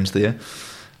farmland there.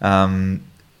 And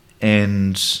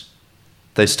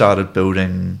they started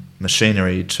building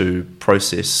machinery to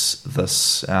process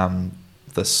this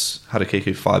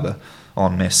harakiku fibre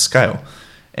on mass scale.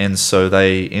 And so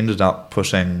they ended up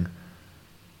putting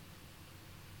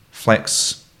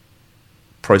flax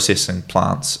processing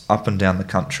plants up and down the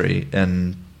country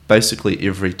in basically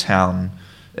every town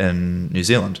in New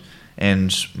Zealand.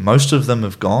 And most of them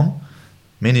have gone.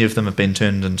 Many of them have been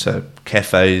turned into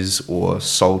cafes or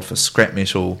sold for scrap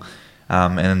metal.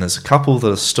 And then there's a couple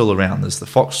that are still around. There's the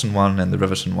Foxton one and the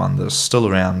Riverton one that are still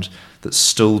around, that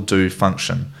still do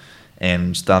function.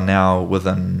 And they're now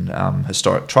within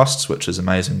historic trusts, which is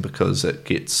amazing because it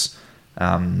gets,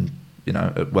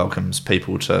 it welcomes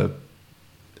people to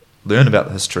learn about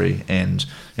the history, and,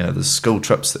 there's school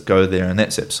trips that go there, and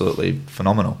that's absolutely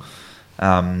phenomenal.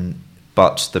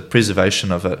 But the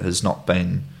preservation of it has not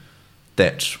been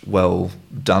that well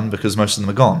done because most of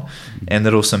them are gone. And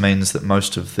that also means that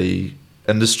most of the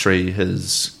industry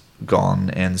has gone,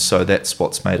 and so that's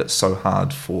what's made it so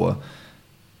hard for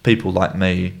people like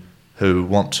me who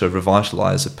want to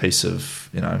revitalise a piece of,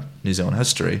 New Zealand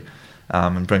history,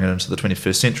 and bring it into the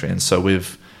 21st century. And so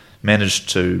we've managed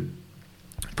to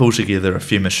pull together a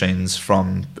few machines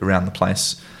from around the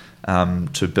place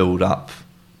to build up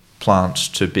plant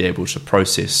to be able to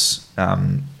process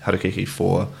harakeke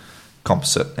for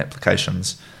composite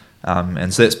applications.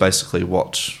 And so that's basically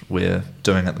what we're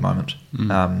doing at the moment.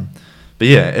 But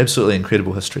yeah, absolutely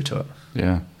incredible history to it.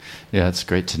 Yeah, it's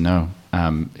great to know.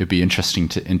 It'd be interesting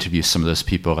to interview some of those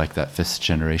people, like that 5th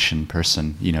generation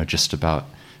person, just about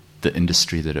the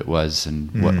industry that it was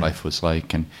and what life was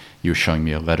like. And you were showing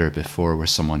me a letter before where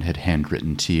someone had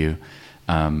handwritten to you,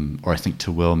 or I think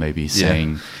to Will maybe,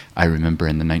 saying, I remember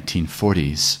in the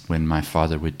 1940s when my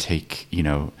father would take, we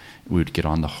would get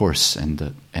on the horse and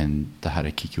the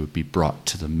harakeke would be brought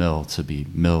to the mill to be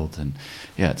milled. And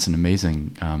yeah, it's an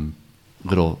amazing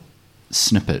little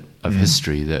snippet of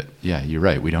history that, you're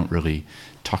right, we don't really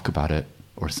talk about it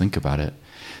or think about it.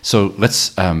 So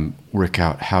let's work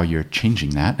out how you're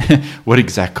changing that. What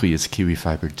exactly is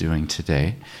KiwiFibre doing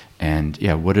today? And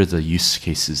what are the use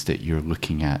cases that you're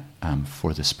looking at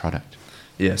for this product?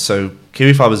 Yeah, so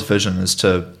KiwiFibre's vision is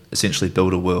to essentially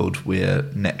build a world where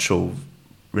natural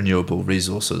renewable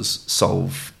resources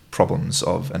solve problems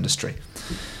of industry.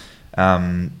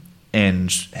 And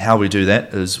how we do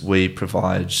that is we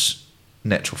provide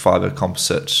natural fibre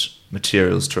composite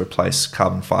materials to replace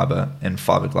carbon fibre and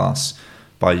fiberglass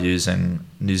by using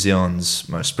New Zealand's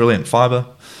most brilliant fibre,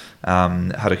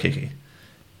 harakeke.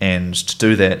 And to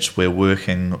do that, we're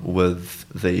working with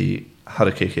the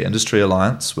Harakeke Industry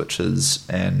Alliance, which is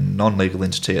a non-legal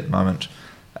entity at the moment,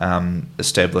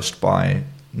 established by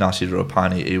Ngāti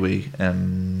Ruapani iwi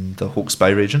in the Hawke's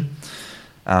Bay region.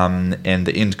 And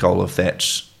the end goal of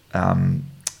that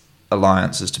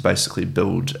alliance is to basically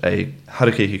build a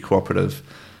harakeke cooperative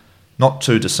not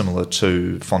too dissimilar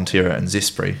to Fonterra and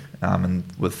Zespri, and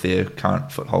with their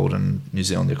current foothold in New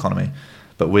Zealand economy,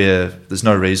 but where there's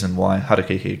no reason why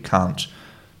harakeke can't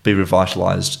be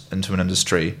revitalised into an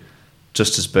industry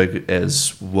just as big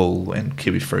as wool and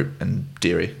kiwi fruit and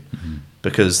dairy,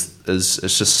 because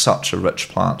it's just such a rich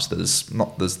plant. There's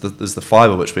the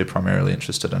fibre, which we're primarily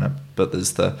interested in it, but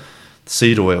there's the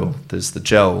seed oil, there's the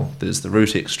gel, there's the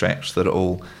root extract that are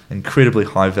all incredibly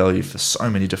high value for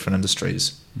so many different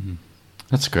industries.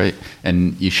 That's great.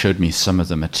 And you showed me some of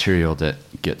the material that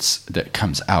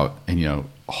comes out, and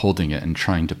holding it and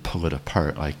trying to pull it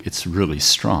apart, like it's really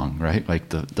strong, right? Like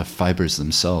the fibers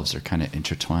themselves are kind of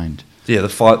intertwined. Yeah, the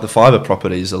fiber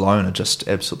properties alone are just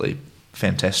absolutely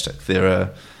fantastic.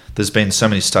 There's been so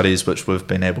many studies which we've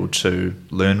been able to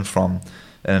learn from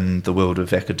in the world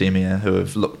of academia who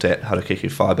have looked at harakeke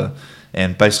fibre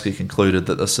and basically concluded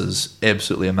that this is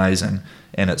absolutely amazing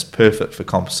and it's perfect for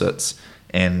composites,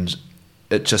 and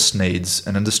it just needs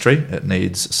an industry, it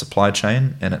needs a supply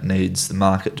chain, and it needs the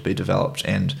market to be developed.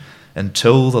 And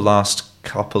until the last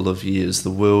couple of years,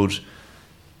 the world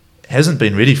hasn't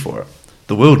been ready for it.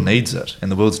 The world needs it,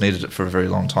 and the world's needed it for a very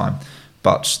long time.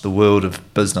 But the world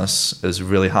of business is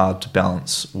really hard to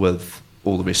balance with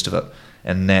all the rest of it.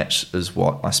 And that is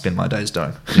what I spend my days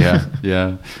doing.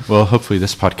 Yeah. Well, hopefully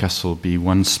this podcast will be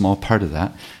one small part of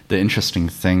that. The interesting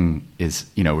thing is,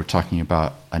 we're talking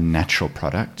about a natural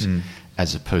product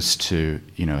as opposed to,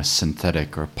 a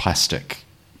synthetic or plastic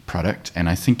product. And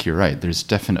I think you're right. There's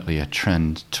definitely a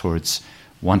trend towards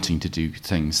wanting to do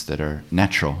things that are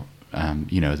natural,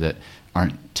 that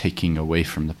aren't taking away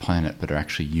from the planet, but are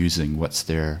actually using what's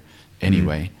there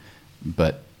anyway,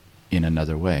 but in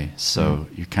another way. So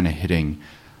you're kind of hitting,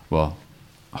 well,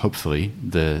 hopefully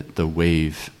the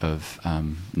wave of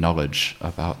knowledge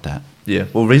about that. Yeah,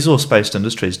 well, resource-based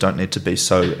industries don't need to be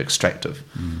so extractive.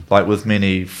 Like with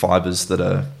many fibres that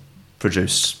are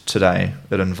produced today,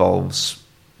 it involves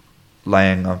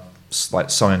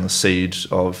sowing the seed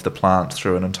of the plant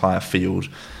through an entire field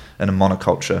in a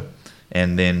monoculture,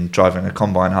 and then driving a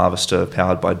combine harvester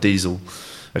powered by diesel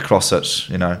across it,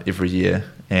 every year,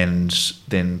 and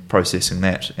then processing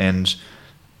that. And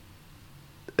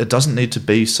it doesn't need to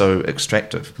be so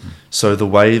extractive. So the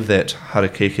way that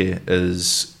harakeke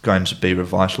is going to be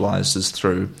revitalised is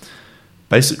through,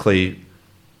 basically,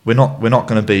 we're not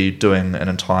going to be doing an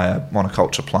entire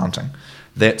monoculture planting.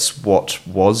 That's what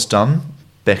was done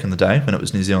back in the day when it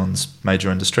was New Zealand's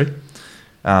major industry.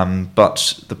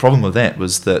 But the problem with that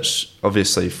was that,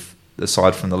 obviously,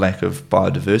 aside from the lack of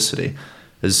biodiversity,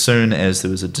 as soon as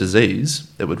there was a disease,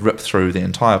 it would rip through the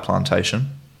entire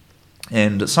plantation.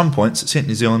 And at some points, it sent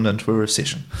New Zealand into a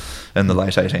recession in the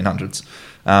late 1800s.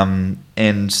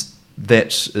 And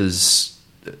that is,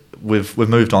 we've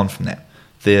moved on from that.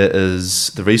 There is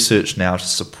the research now to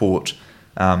support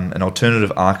an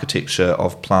alternative architecture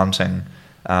of planting,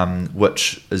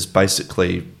 which is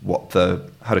basically what the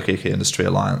Harakeke Industry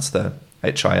Alliance, the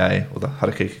HIA, or the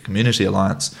Harakeke Community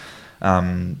Alliance,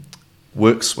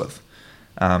 works with.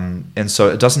 And so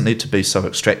it doesn't need to be so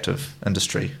extractive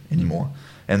industry anymore.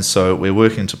 And so we're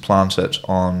working to plant it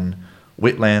on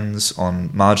wetlands,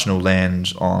 on marginal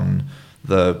land, on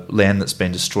the land that's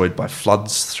been destroyed by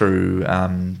floods through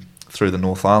the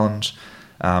North Island,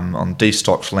 on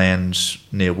destocked land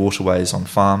near waterways on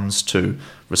farms, to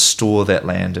restore that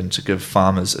land and to give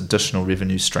farmers additional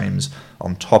revenue streams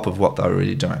on top of what they're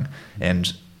already doing.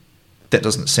 And that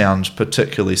doesn't sound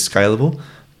particularly scalable,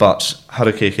 but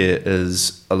harakeke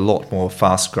is a lot more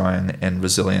fast-growing and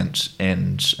resilient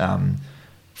and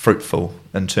fruitful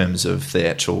in terms of the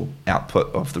actual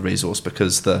output of the resource,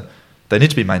 because they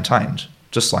need to be maintained,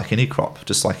 just like any crop,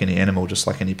 just like any animal, just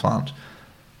like any plant.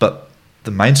 But the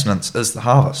maintenance is the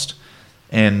harvest.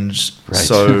 And right.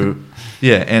 so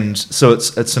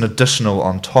it's an additional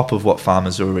on top of what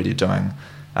farmers are already doing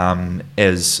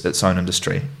as its own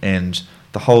industry. And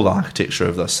the whole architecture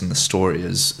of this and the story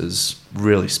is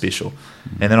really special.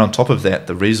 And then on top of that,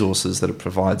 the resources that it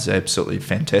provides are absolutely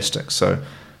fantastic. So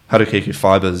harakeke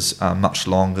fibres are much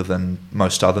longer than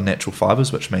most other natural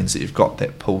fibres, which means that you've got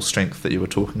that pull strength that you were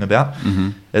talking about.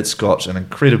 It's got an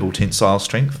incredible tensile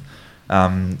strength.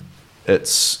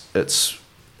 It's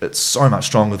so much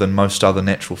stronger than most other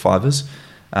natural fibres,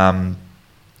 and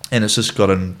it's just got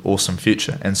an awesome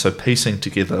future. And so piecing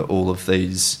together all of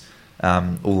these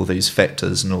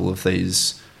factors and all of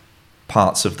these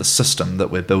parts of the system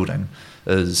that we're building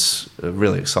is a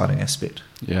really exciting aspect.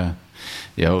 Yeah,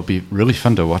 it'll be really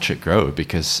fun to watch it grow,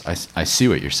 because I see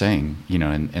what you're saying,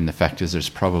 and the fact is there's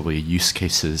probably use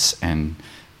cases and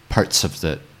parts of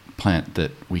the plant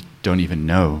that we don't even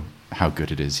know how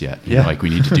good it is yet. Like we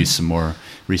need to do some more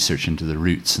research into the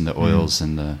roots and the oils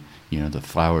and the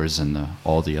flowers and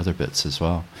all the other bits as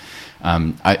well.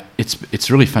 It's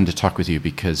really fun to talk with you,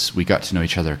 because we got to know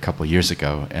each other a couple of years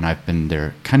ago, and I've been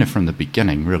there kind of from the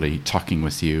beginning, really talking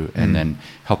with you and then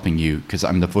helping you, because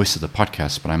I'm the voice of the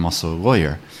podcast, but I'm also a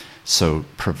lawyer, so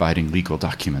providing legal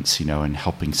documents, and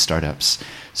helping startups.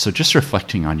 So just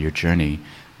reflecting on your journey,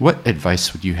 what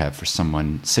advice would you have for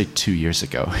someone, say 2 years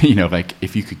ago, like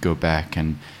if you could go back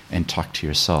and talk to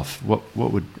yourself, what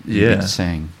would you be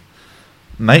saying?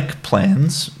 Make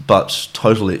plans, but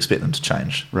totally expect them to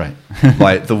change. Right.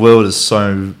 Like the world is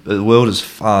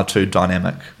far too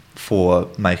dynamic for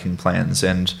making plans,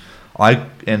 and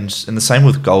the same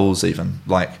with goals even.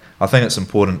 Like I think it's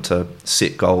important to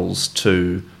set goals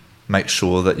to make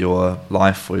sure that your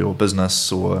life or your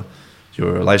business or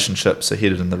your relationships are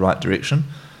headed in the right direction.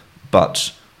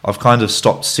 But I've kind of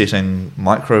stopped setting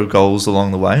micro goals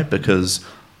along the way, because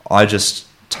I just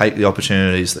take the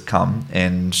opportunities that come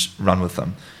and run with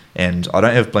them. And I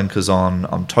don't have blinkers on.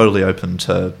 I'm totally open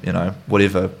to,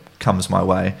 whatever comes my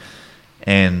way.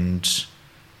 And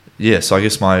so I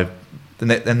guess a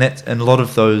lot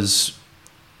of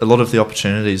the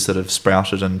opportunities that have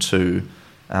sprouted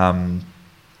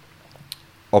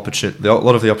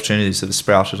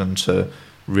into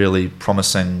really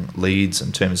promising leads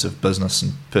in terms of business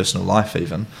and personal life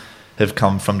even, have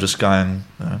come from just going,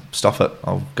 stuff it,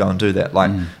 I'll go and do that.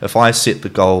 Like if I set the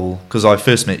goal, because I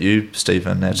first met you,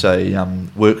 Stephen, at a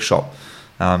workshop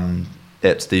at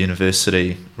the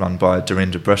university run by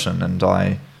Dorinda Britton, and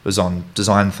I was on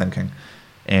design thinking,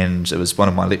 and it was one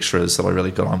of my lecturers that I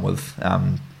really got on with,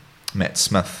 Matt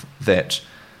Smith, that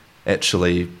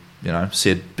actually,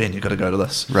 said, Ben, you've got to go to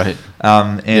this. Right.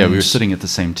 And we were sitting at the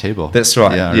same table. That's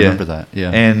right. Yeah, I remember that.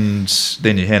 Yeah. And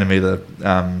then you handed me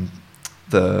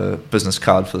the business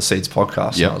card for the Seeds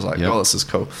podcast, and I was like, oh, this is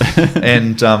cool.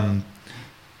 And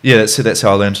that's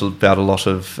how I learned about a lot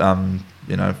of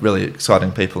really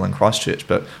exciting people in Christchurch.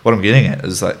 But what I'm getting at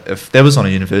is that if that was on a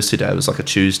university day, it was like a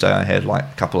Tuesday, I had like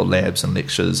a couple of labs and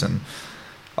lectures, and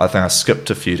I think I skipped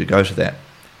a few to go to that.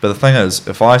 But the thing is,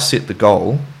 if I set the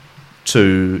goal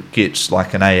to get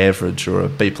like an A average or a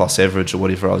B plus average or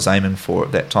whatever I was aiming for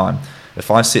at that time, if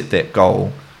I set that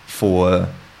goal for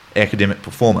academic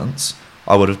performance,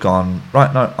 I would have gone,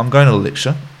 right, no, I'm going to a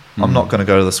lecture. I'm not going to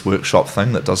go to this workshop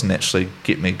thing that doesn't actually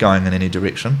get me going in any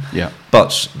direction. Yeah.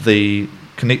 But the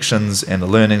connections and the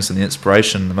learnings and the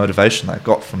inspiration, the motivation I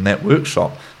got from that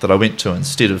workshop that I went to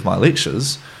instead of my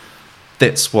lectures,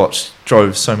 that's what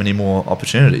drove so many more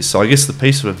opportunities. So I guess the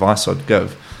piece of advice I'd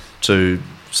give to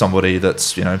somebody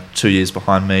that's 2 years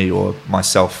behind me or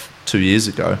myself 2 years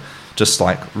ago, just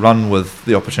like run with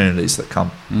the opportunities that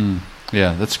come.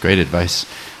 Yeah, that's great advice.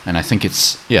 And I think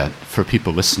it's, for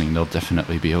people listening, they'll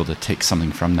definitely be able to take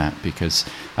something from that, because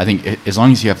I think as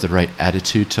long as you have the right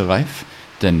attitude to life,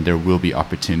 then there will be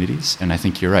opportunities. And I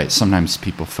think you're right. Sometimes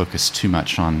people focus too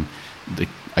much on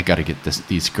I got to get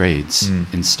these grades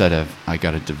instead of I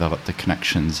got to develop the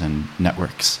connections and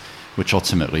networks, which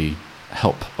ultimately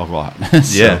help a lot.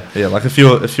 Like if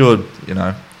you're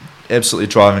absolutely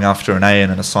driving after an A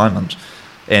in an assignment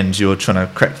and you're trying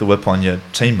to crack the whip on your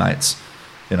teammates,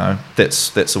 that's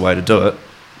the way to do it,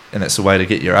 and that's the way to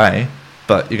get your A.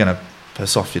 But you're going to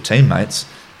piss off your teammates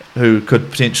who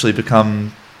could potentially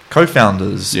become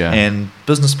co-founders and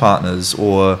business partners,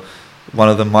 or one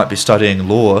of them might be studying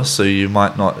law, so you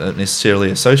might not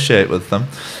necessarily associate with them,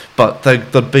 but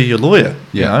they'd be your lawyer,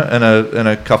 in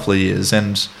a couple of years.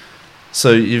 And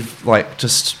so you've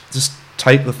just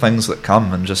take the things that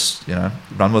come and just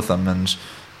run with them, and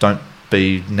don't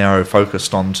be narrow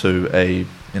focused onto a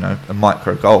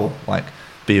micro goal. Like,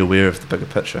 be aware of the bigger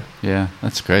picture. Yeah,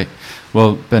 that's great.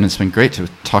 Well, Ben, it's been great to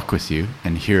talk with you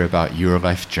and hear about your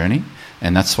life journey.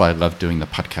 And that's why I love doing the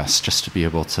podcast, just to be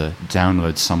able to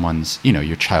download someone's,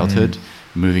 your childhood,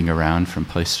 moving around from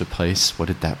place to place. What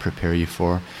did that prepare you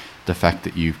for? The fact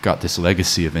that you've got this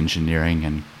legacy of engineering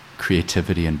and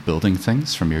creativity and building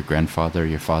things from your grandfather,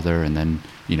 your father, and then,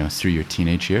 through your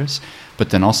teenage years.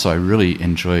 But then also I really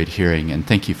enjoyed hearing, and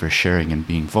thank you for sharing and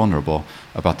being vulnerable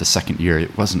about the second year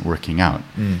it wasn't working out.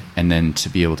 And then to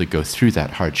be able to go through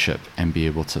that hardship and be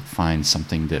able to find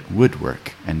something that would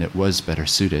work and that was better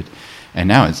suited. And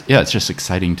now it's just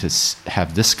exciting to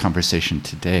have this conversation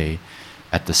today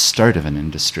at the start of an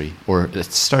industry, or at the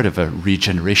start of a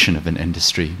regeneration of an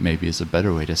industry, maybe is a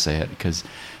better way to say it, because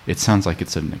it sounds like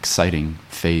it's an exciting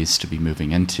phase to be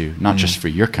moving into, not just for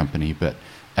your company, but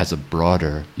as a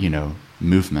broader,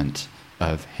 movement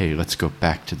of, hey, let's go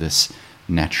back to this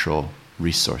natural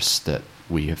resource that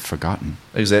we have forgotten.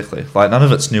 Exactly. Like, none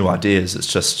of it's new ideas,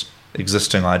 it's just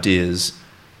existing ideas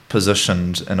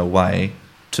positioned in a way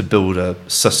to build a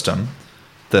system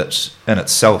that in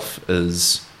itself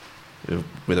is,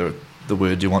 whether the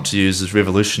word you want to use is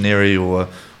revolutionary or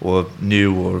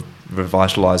new or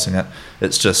revitalizing it,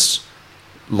 it's just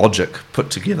logic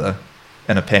put together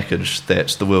in a package that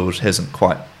the world hasn't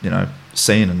quite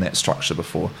seen in that structure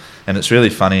before. And it's really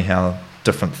funny how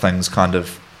different things kind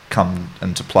of come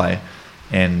into play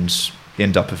and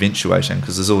end up eventuating,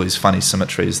 because there's all these funny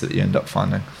symmetries that you end up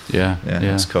finding. Yeah,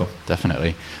 it's cool.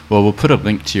 Definitely. Well, we'll put a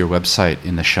link to your website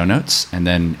in the show notes, and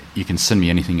then you can send me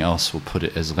anything else. We'll put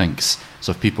it as links.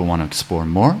 So if people want to explore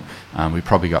more, we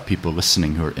probably got people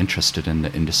listening who are interested in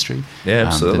the industry. Yeah,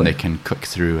 absolutely. Then they can click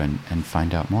through and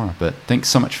find out more. But thanks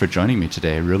so much for joining me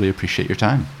today. I really appreciate your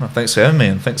time. Well, thanks for having me,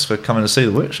 and thanks for coming to see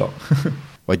the workshop.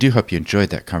 Well, I do hope you enjoyed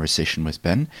that conversation with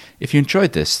Ben. If you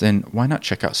enjoyed this, then why not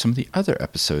check out some of the other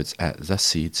episodes at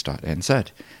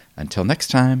theseeds.nz. Until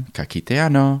next time, ka kite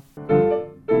ano.